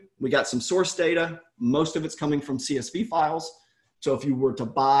overview. We got some source data. Most of it's coming from CSV files. So if you were to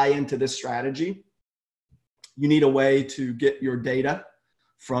buy into this strategy, you need a way to get your data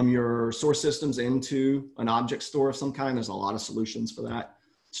from your source systems into an object store of some kind. There's a lot of solutions for that.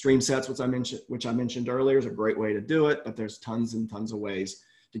 Stream sets, which I mentioned earlier, is a great way to do it, but there's tons and tons of ways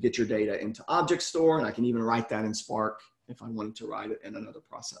to get your data into object store. And I can even write that in Spark if I wanted to write it in another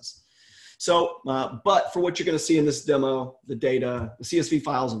process. So, but for what you're going to see in this demo, the CSV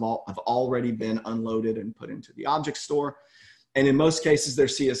files have already been unloaded and put into the object store. And in most cases, they're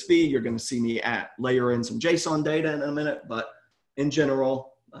CSV. You're going to see me layer in some JSON data in a minute, but in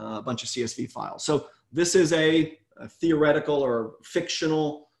general, a bunch of CSV files. So this is a theoretical or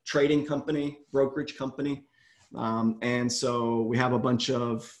fictional trading company, brokerage company. And so we have a bunch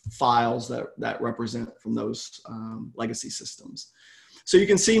of files that represent from those legacy systems. So you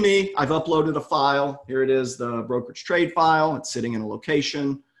can see me, I've uploaded a file. Here it is, the brokerage trade file. It's sitting in a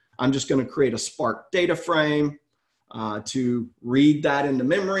location. I'm just going to create a Spark data frame to read that into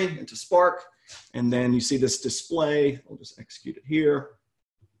memory, into Spark. And then you see this display. I'll just execute it here.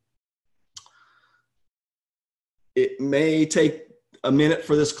 It may take a minute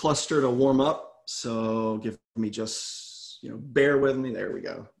for this cluster to warm up. So give me just, bear with me. There we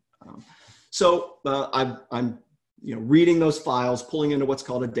go. I'm reading those files, pulling into what's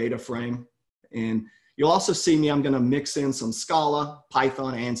called a data frame. And you'll also see me, I'm going to mix in some Scala,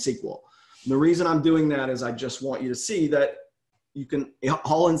 Python, and SQL. And the reason I'm doing that is I just want you to see that you can,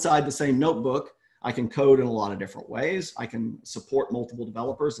 all inside the same notebook, I can code in a lot of different ways. I can support multiple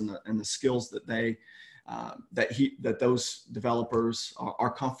developers and the skills that that those developers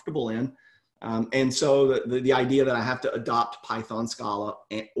are comfortable in. And so the idea that I have to adopt Python, Scala,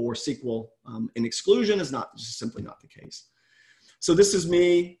 or SQL in exclusion is just simply not the case. So this is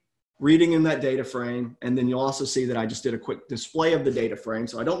me reading in that data frame. And then you'll also see that I just did a quick display of the data frame.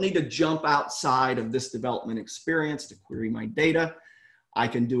 So I don't need to jump outside of this development experience to query my data. I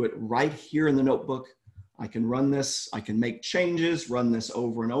can do it right here in the notebook. I can run this. I can make changes, run this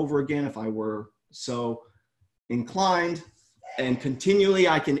over and over again if I were so inclined. And continually,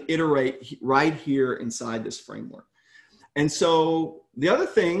 I can iterate right here inside this framework. And so the other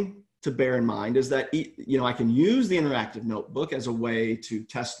thing to bear in mind is that, I can use the interactive notebook as a way to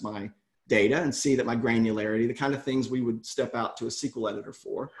test my data and see that my granularity, the kind of things we would step out to a SQL editor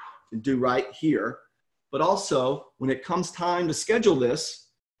for, and do right here. But also, when it comes time to schedule this,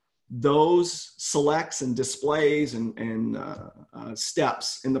 those selects and displays and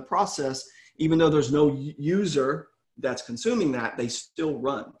steps in the process, even though there's no user that's consuming that, they still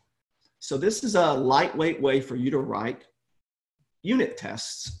run. So this is a lightweight way for you to write unit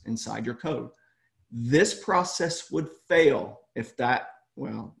tests inside your code. This process would fail if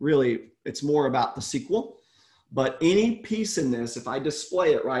really it's more about the SQL, but any piece in this, if I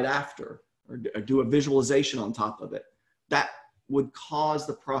display it right after or do a visualization on top of it, that would cause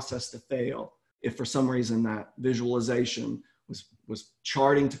the process to fail if for some reason that visualization was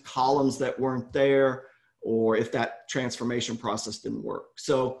charting to columns that weren't there, or if that transformation process didn't work.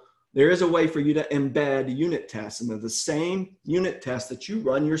 So there is a way for you to embed unit tests, and they're the same unit tests that you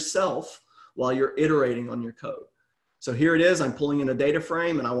run yourself while you're iterating on your code. So here it is, I'm pulling in a data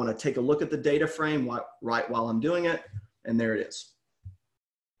frame and I want to take a look at the data frame right while I'm doing it. And there it is.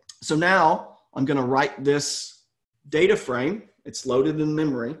 So now I'm going to write this data frame. It's loaded in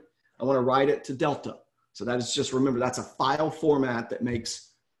memory. I want to write it to Delta. So that is just, remember, that's a file format that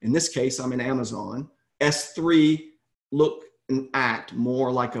makes, in this case, I'm in Amazon, S3 look and act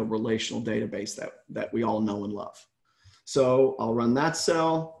more like a relational database that we all know and love. So I'll run that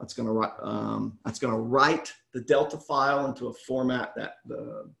cell. That's going to write the Delta file into a format that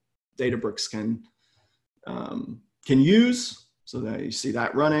the Databricks can use. So that you see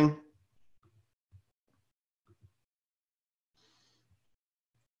that running.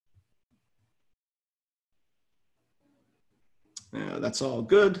 That's all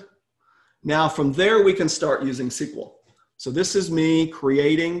good. Now from there, we can start using SQL. So this is me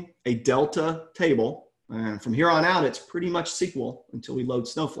creating a Delta table. And from here on out, it's pretty much SQL until we load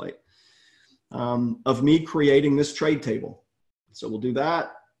Snowflake, of me creating this trade table. So we'll do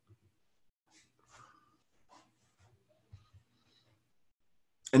that.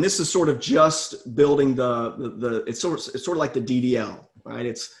 And this is sort of just building it's sort of like the DDL, right?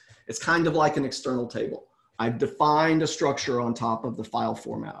 It's kind of like an external table. I've defined a structure on top of the file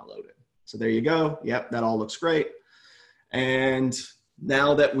format I loaded. So there you go. Yep, that all looks great. And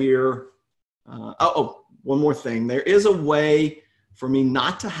now that we're, one more thing. There is a way for me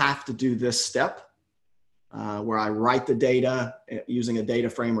not to have to do this step where I write the data using a data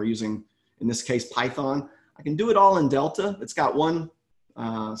frame or using, in this case, Python. I can do it all in Delta. It's got one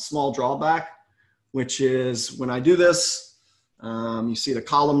small drawback, which is when I do this, you see the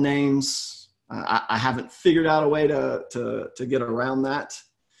column names. I haven't figured out a way to get around that.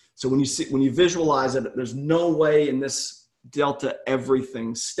 So when you visualize it, there's no way in this Delta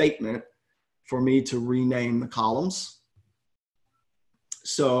everything statement for me to rename the columns.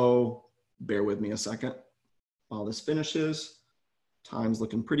 So bear with me a second while this finishes. Time's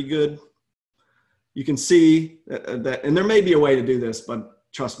looking pretty good. You can see that, and there may be a way to do this, but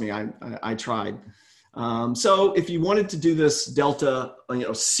trust me, I tried. So if you wanted to do this Delta,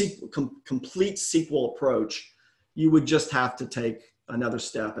 complete SQL approach, you would just have to take another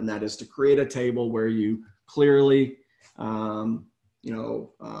step, and that is to create a table where you clearly,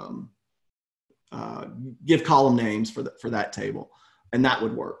 give column names for that table, and that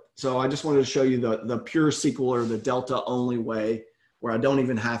would work. So I just wanted to show you the pure SQL or the Delta only way, where I don't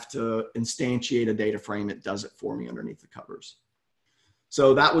even have to instantiate a data frame. It does it for me underneath the covers.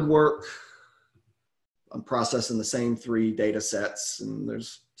 So that would work. I'm processing the same 3 data sets, and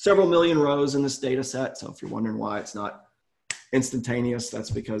there's several million rows in this data set. So if you're wondering why it's not instantaneous,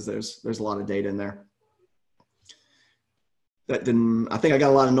 that's because there's a lot of data in there. I think I got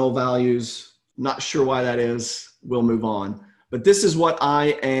a lot of null values. Not sure why that is. We'll move on. But this is what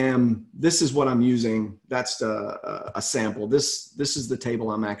I'm using. That's a sample. This is the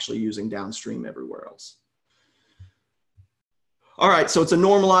table I'm actually using downstream everywhere else. All right, so it's a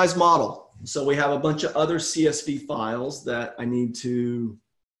normalized model. So we have a bunch of other CSV files that I need to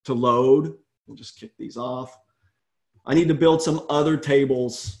load. We'll just kick these off. I need to build some other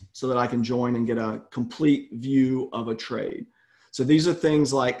tables so that I can join and get a complete view of a trade. So these are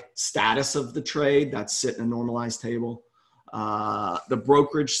things like status of the trade, that's sit in a normalized table. The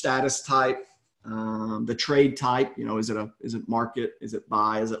brokerage status type, the trade type, is it market, is it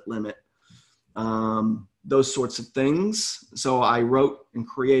buy, is it limit? Those sorts of things. So I wrote and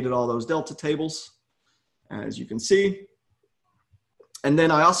created all those Delta tables, as you can see. And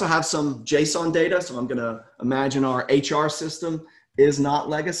then I also have some JSON data. So I'm going to imagine our HR system is not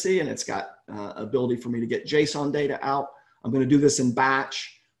legacy, and it's got ability for me to get JSON data out. I'm going to do this in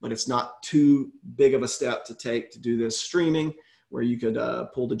batch, but it's not too big of a step to take to do this streaming, where you could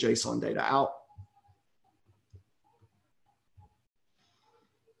pull the JSON data out.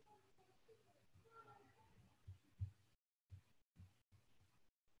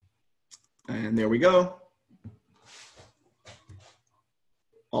 And there we go.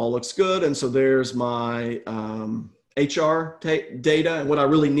 All looks good. And so there's my HR data. And what I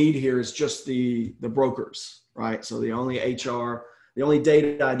really need here is just the brokers, right? So the only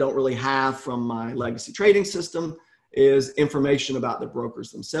data I don't really have from my legacy trading system is information about the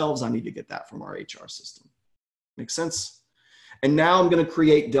brokers themselves. I need to get that from our HR system. Make sense? And now I'm going to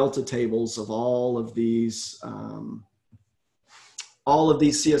create Delta tables of all of these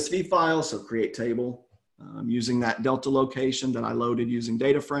CSV files. So create table. Using that Delta location that I loaded using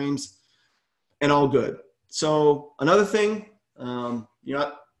data frames, and all good. So another thing, you're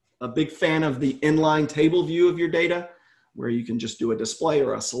not a big fan of the inline table view of your data, where you can just do a display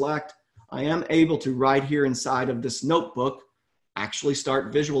or a select. I am able to, right here inside of this notebook, actually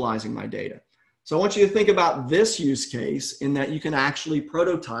start visualizing my data. So I want you to think about this use case in that you can actually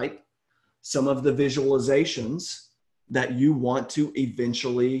prototype some of the visualizations that you want to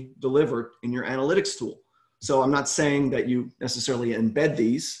eventually deliver in your analytics tool. So I'm not saying that you necessarily embed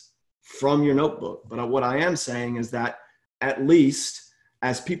these from your notebook, but what I am saying is that at least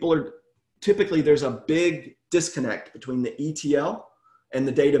as people are typically there's a big disconnect between the ETL and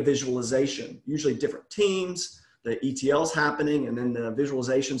the data visualization. Usually different teams, the ETL is happening, and then the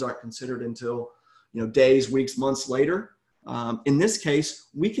visualizations aren't considered until days, weeks, months later. In this case,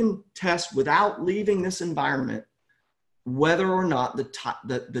 we can test without leaving this environment whether or not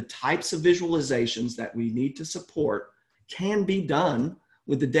the types of visualizations that we need to support can be done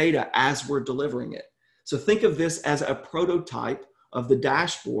with the data as we're delivering it. So think of this as a prototype of the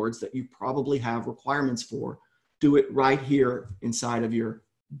dashboards that you probably have requirements for. Do it right here inside of your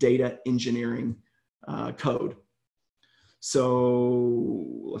data engineering code.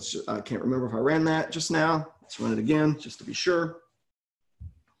 So I can't remember if I ran that just now. Let's run it again just to be sure.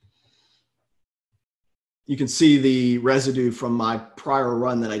 You can see the residue from my prior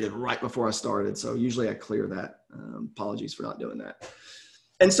run that I did right before I started. So usually I clear that. Apologies for not doing that.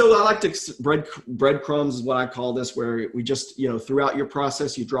 And so I like to breadcrumbs is what I call this, where we just, throughout your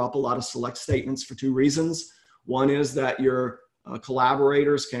process, you drop a lot of select statements for two reasons. One is that your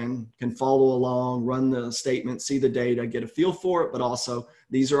collaborators can follow along, run the statement, see the data, get a feel for it, but also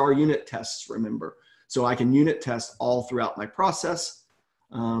these are our unit tests, remember. So I can unit test all throughout my process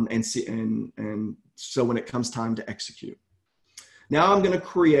and so when it comes time to execute. Now I'm going to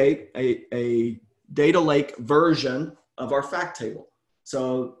create a data lake version of our fact table.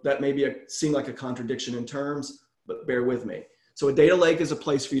 So that may seem like a contradiction in terms, but bear with me. So a data lake is a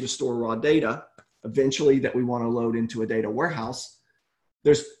place for you to store raw data, eventually that we want to load into a data warehouse.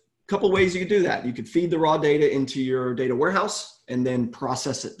 There's a couple ways you could do that. You could feed the raw data into your data warehouse and then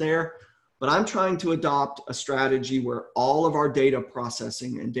process it there. But I'm trying to adopt a strategy where all of our data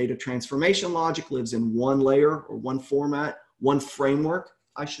processing and data transformation logic lives in one layer or one format, one framework,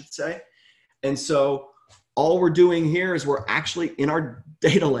 I should say. And so all we're doing here is we're actually in our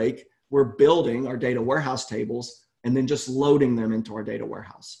data lake, we're building our data warehouse tables and then just loading them into our data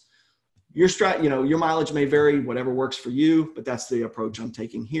warehouse. Your mileage may vary, whatever works for you, but that's the approach I'm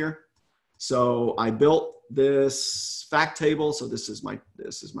taking here. So I built this fact table. So this is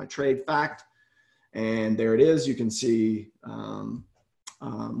my trade fact, and there it is. You can see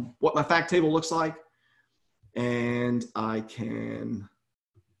what my fact table looks like, and I can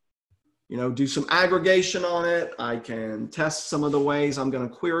do some aggregation on it. I can test some of the ways I'm going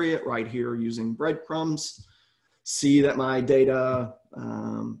to query it right here using breadcrumbs. See that my data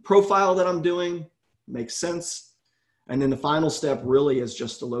profile that I'm doing makes sense. And then the final step really is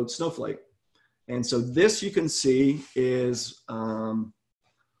just to load Snowflake. And so this you can see is,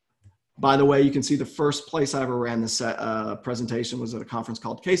 by the way, you can see the first place I ever ran this presentation was at a conference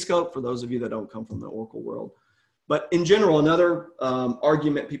called Kscope, for those of you that don't come from the Oracle world. But in general, another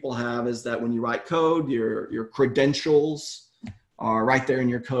argument people have is that when you write code, your credentials are right there in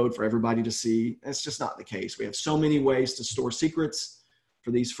your code for everybody to see. That's just not the case. We have so many ways to store secrets for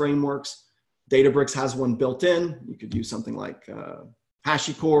these frameworks. Databricks has one built in. You could use something like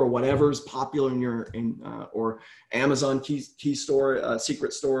HashiCorp or whatever is popular or Amazon key storage,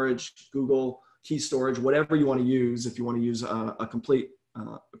 secret storage, Google key storage, whatever you want to use if you want to use a complete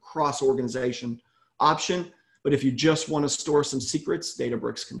cross-organization option. But if you just want to store some secrets,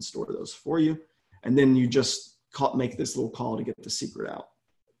 Databricks can store those for you. And then you just make this little call to get the secret out.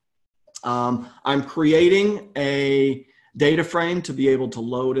 I'm creating a data frame to be able to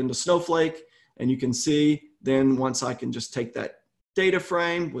load into Snowflake. And you can see then once I can just take that data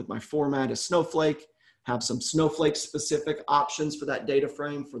frame with my format as Snowflake, have some Snowflake specific options for that data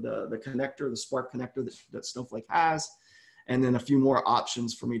frame for the connector, the Spark connector that Snowflake has. And then a few more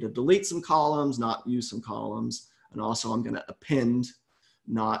options for me to delete some columns, not use some columns. And also I'm going to append,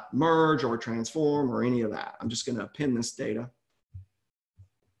 not merge or transform or any of that. I'm just going to append this data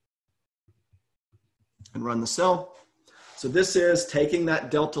and run the cell. So this is taking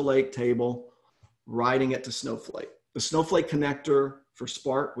that Delta Lake table, writing it to Snowflake. The Snowflake connector for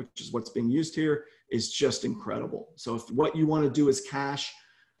Spark, which is what's being used here, is just incredible. So if what you want to do is cache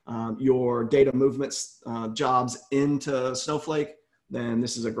your data movements jobs into Snowflake, then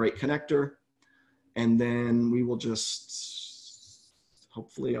this is a great connector. And then we will just,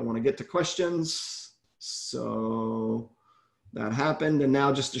 hopefully I want to get to questions. So that happened. And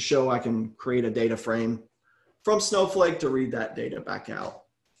now just to show I can create a data frame from Snowflake to read that data back out.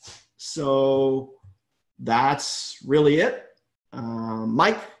 So that's really it.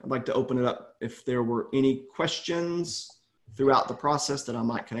 Mike, I'd like to open it up if there were any questions throughout the process that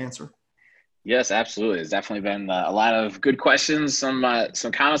I can answer. Yes, absolutely. It's definitely been a lot of good questions, some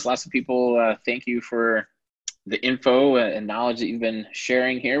comments, lots of people. Thank you for the info and knowledge that you've been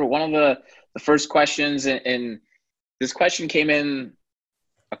sharing here. But one of the first questions, and this question came in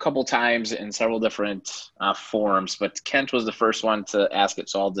a couple times in several different forums, but Kent was the first one to ask it.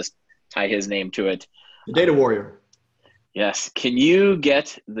 So I'll just tie his name to it. The data warrior. Yes. Can you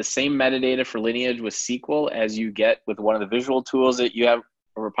get the same metadata for lineage with SQL as you get with one of the visual tools that you have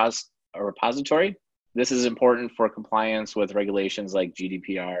a repository? This is important for compliance with regulations like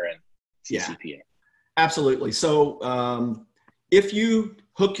GDPR and CCPA. Yeah, absolutely. So if you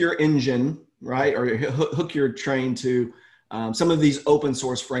hook your engine, right, or hook your train to some of these open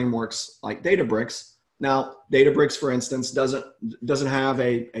source frameworks like Databricks. Now, Databricks, for instance, doesn't have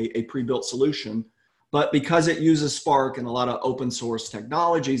a pre-built solution, but because it uses Spark and a lot of open source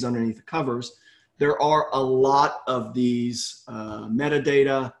technologies underneath the covers, there are a lot of these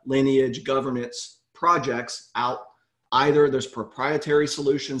metadata, lineage, governance projects out. Either there's proprietary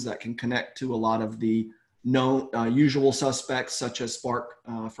solutions that can connect to a lot of the known usual suspects, such as Spark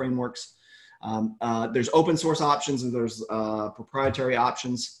frameworks. There's open source options and there's proprietary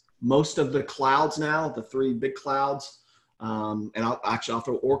options. Most of the clouds now, the 3 big clouds, and I'll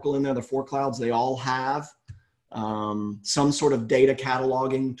throw Oracle in there, the 4 clouds, they all have some sort of data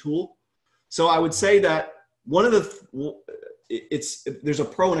cataloging tool. So I would say that one of there's a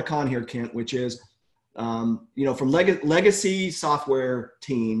pro and a con here, Kent, which is, from legacy software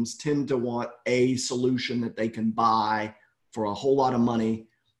teams tend to want a solution that they can buy for a whole lot of money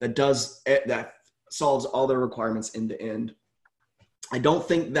that solves all their requirements end to end. I don't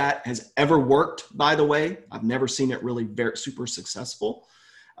think that has ever worked, by the way. I've never seen it really very super successful.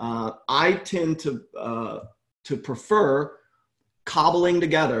 I tend to prefer cobbling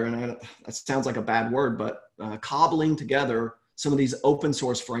together, and that sounds like a bad word, but cobbling together some of these open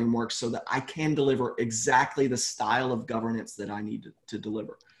source frameworks so that I can deliver exactly the style of governance that I need to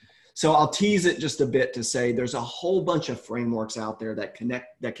deliver. So I'll tease it just a bit to say there's a whole bunch of frameworks out there that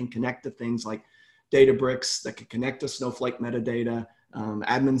can connect to things like Databricks, that can connect to Snowflake metadata.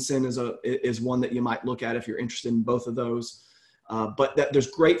 Admin.Syn is one that you might look at if you're interested in both of those. But there's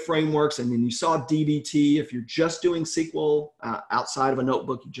great frameworks. And then you saw DBT. If you're just doing SQL outside of a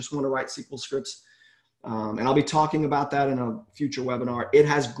notebook, you just want to write SQL scripts. And I'll be talking about that in a future webinar. It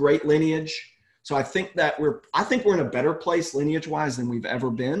has great lineage. So I think we're in a better place lineage-wise than we've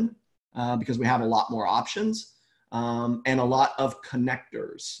ever been because we have a lot more options and a lot of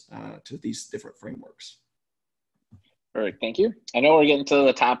connectors to these different frameworks. Perfect. Thank you. I know we're getting to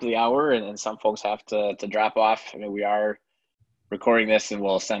the top of the hour and some folks have to drop off. I mean, we are recording this and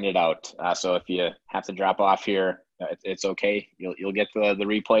we'll send it out. So if you have to drop off here, it's okay. You'll get the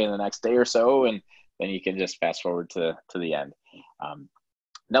replay in the next day or so, and then you can just fast forward to the end.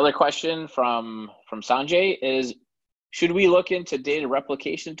 Another question from Sanjay is, should we look into data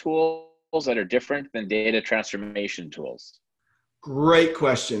replication tools that are different than data transformation tools? Great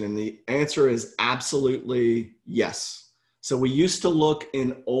question. And the answer is absolutely yes. So we used to look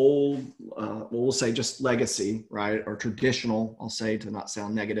in old, we'll say just legacy, right? Or traditional, I'll say to not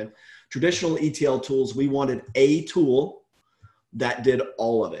sound negative, traditional ETL tools. We wanted a tool that did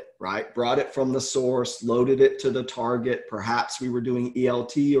all of it, right? Brought it from the source, loaded it to the target. Perhaps we were doing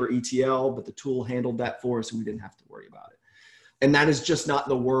ELT or ETL, but the tool handled that for us and we didn't have to worry about it. And that is just not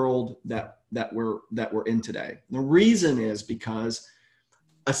the world that we're in today. The reason is because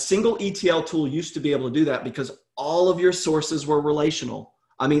a single ETL tool used to be able to do that because all of your sources were relational.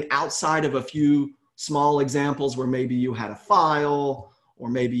 I mean, outside of a few small examples where maybe you had a file or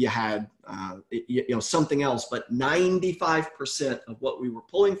maybe you had something else, but 95% of what we were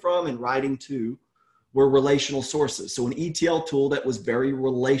pulling from and writing to were relational sources. So an ETL tool that was very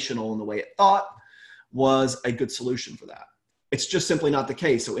relational in the way it thought was a good solution for that. It's just simply not the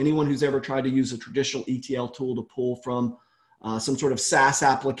case. So anyone who's ever tried to use a traditional ETL tool to pull from some sort of SaaS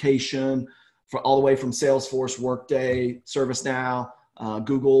application for all the way from Salesforce, Workday, ServiceNow,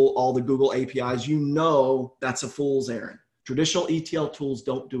 Google, all the Google APIs, that's a fool's errand. Traditional ETL tools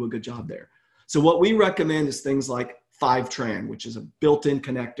don't do a good job there. So what we recommend is things like Fivetran, which is a built-in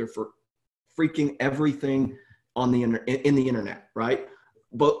connector for freaking everything on the in the internet, right?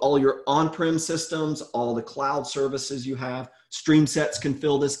 But all your on-prem systems, all the cloud services you have, StreamSets can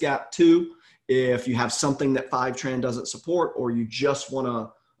fill this gap too. If you have something that Fivetran doesn't support, or you just want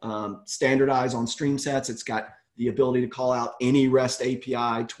to standardize on StreamSets, it's got the ability to call out any REST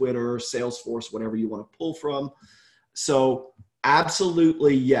API, Twitter, Salesforce, whatever you want to pull from. So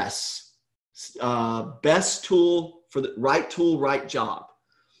absolutely yes. Best tool for the right tool, right job.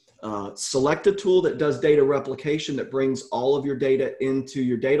 Select a tool that does data replication, that brings all of your data into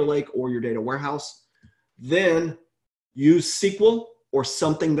your data lake or your data warehouse. Then use SQL or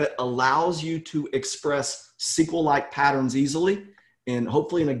something that allows you to express SQL-like patterns easily, and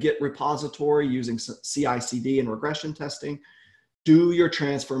hopefully in a Git repository using CI/CD and regression testing. Do your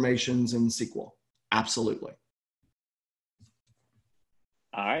transformations in SQL. Absolutely.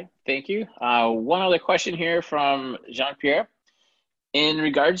 All right, thank you. One other question here from Jean-Pierre. In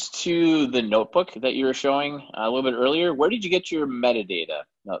regards to the notebook that you were showing a little bit earlier, where did you get your metadata?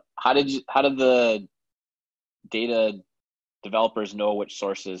 How did the data developers know which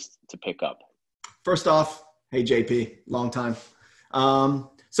sources to pick up? First off, hey JP, long time.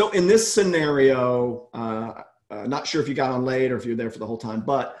 So in this scenario, not sure if you got on late or if you're there for the whole time,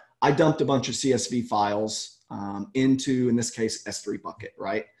 but I dumped a bunch of CSV files into, in this case, S3 bucket,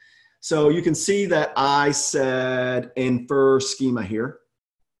 right? So you can see that I said infer schema here,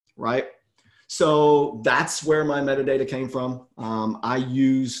 right? So that's where my metadata came from. I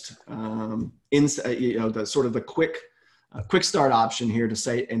used the sort of the quick start option here to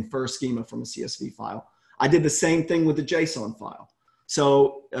say infer schema from a CSV file. I did the same thing with the JSON file.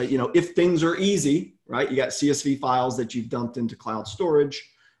 So, if things are easy, right, you got CSV files that you've dumped into cloud storage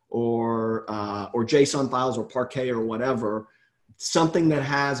or JSON files or Parquet or whatever, something that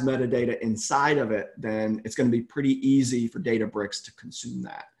has metadata inside of it, then it's going to be pretty easy for Databricks to consume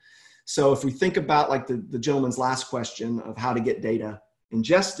that. So if we think about like the gentleman's last question of how to get data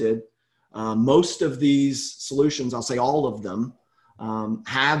ingested, most of these solutions, I'll say all of them,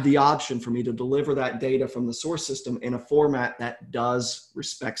 have the option for me to deliver that data from the source system in a format that does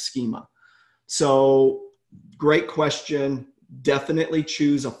respect schema. So great question. Definitely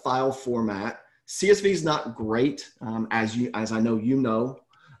choose a file format. CSV is not great, as I know you know,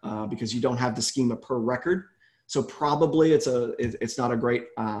 because you don't have the schema per record. So probably it's not a great.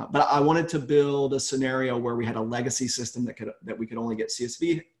 But I wanted to build a scenario where we had a legacy system that we could only get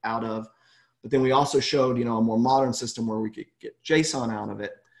CSV out of. But then we also showed, a more modern system where we could get JSON out of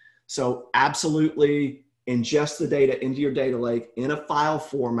it. So absolutely ingest the data into your data lake in a file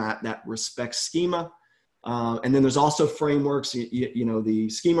format that respects schema. And then there's also frameworks, the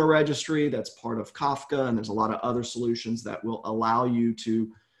schema registry that's part of Kafka, and there's a lot of other solutions that will allow you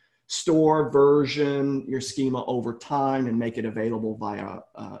to store, version your schema over time and make it available via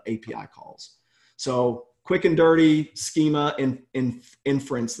API calls. So quick and dirty schema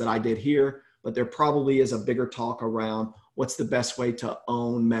inference that I did here, but there probably is a bigger talk around what's the best way to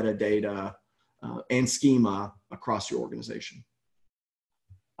own metadata and schema across your organization.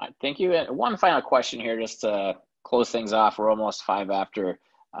 All right, thank you. And one final question here, just to close things off. We're almost 5 after.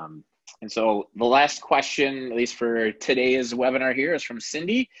 And so the last question, at least for today's webinar here, is from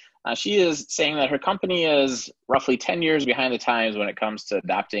Cindy. She is saying that her company is roughly 10 years behind the times when it comes to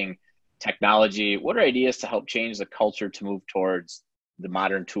adopting technology. What are ideas to help change the culture to move towards the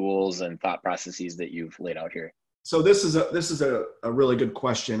modern tools and thought processes that you've laid out here? So this is a really good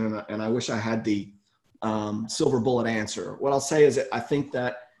question, and I wish I had the silver bullet answer. What I'll say is that I think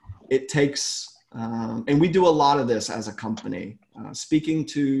that it takes, and we do a lot of this as a company, speaking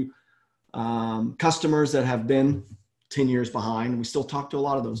to customers that have been 10 years behind. We still talk to a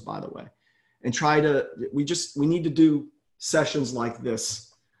lot of those, by the way, and we need to do sessions like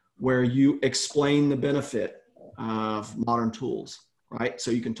this where you explain the benefit of modern tools, right?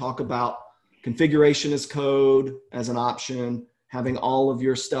 So you can talk about configuration as code as an option, having all of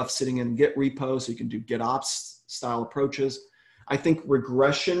your stuff sitting in Git repo so you can do GitOps style approaches. I think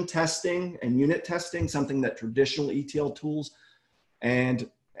regression testing and unit testing, something that traditional ETL tools and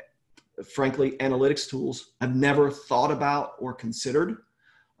frankly analytics tools have never thought about or considered,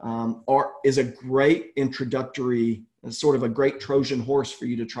 or is a great introductory, sort of a great Trojan horse for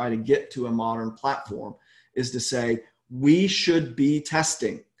you to try to get to a modern platform, is to say, we should be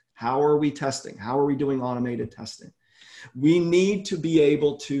testing. How are we testing? How are we doing automated testing? We need to be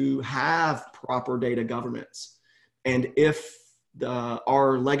able to have proper data governance. And if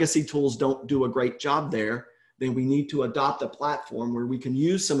our legacy tools don't do a great job there, then we need to adopt a platform where we can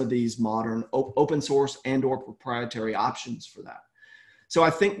use some of these modern open source and or proprietary options for that. So I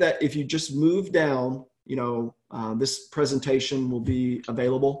think that if you just move down, this presentation will be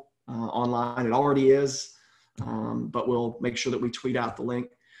available online. It already is, but we'll make sure that we tweet out the link.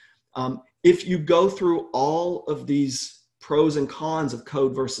 If you go through all of these pros and cons of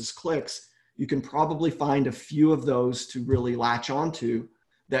code versus clicks, you can probably find a few of those to really latch onto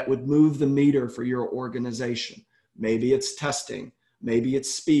that would move the meter for your organization. Maybe it's testing, maybe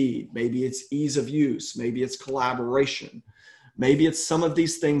it's speed, maybe it's ease of use, maybe it's collaboration, maybe it's some of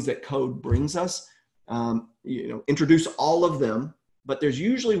these things that code brings us. Introduce all of them, but there's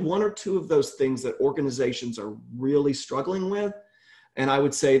usually one or two of those things that organizations are really struggling with. And I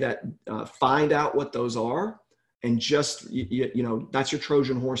would say that find out what those are, and just, that's your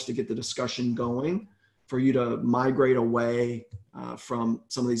Trojan horse to get the discussion going for you to migrate away from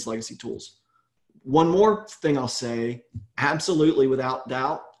some of these legacy tools. One more thing I'll say, absolutely without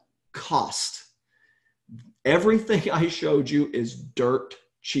doubt, cost. Everything I showed you is dirt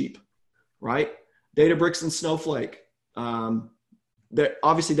cheap, right? Databricks and Snowflake,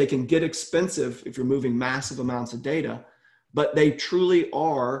 obviously they can get expensive if you're moving massive amounts of data, but they truly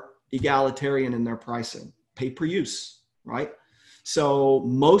are egalitarian in their pricing, pay per use, right? So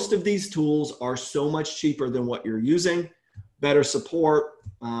most of these tools are so much cheaper than what you're using, better support,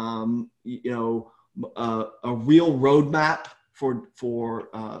 you know, a real roadmap for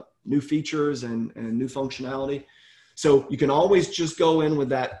new features and new functionality. So you can always just go in with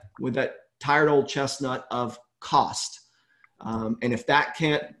that tired old chestnut of cost. And if that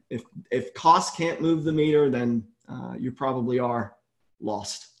can't, if cost can't move the meter, then you probably are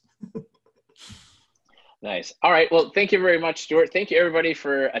lost. Nice. All right. Well, thank you very much, Stuart. Thank you everybody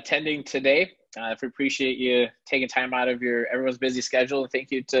for attending today. I appreciate you taking time out of everyone's busy schedule. And thank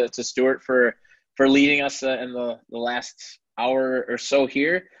you to Stuart for leading us in the last hour or so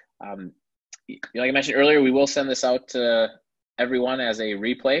here. Like I mentioned earlier, we will send this out to everyone as a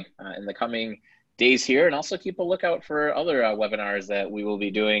replay in the coming days here, and also keep a lookout for other webinars that we will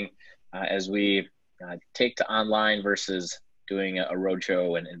be doing as we take to online versus doing a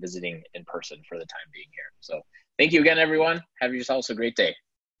roadshow and visiting in person for the time being here. So thank you again, everyone. Have yourselves a great day.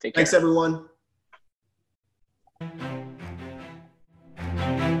 Take care. Thanks, everyone.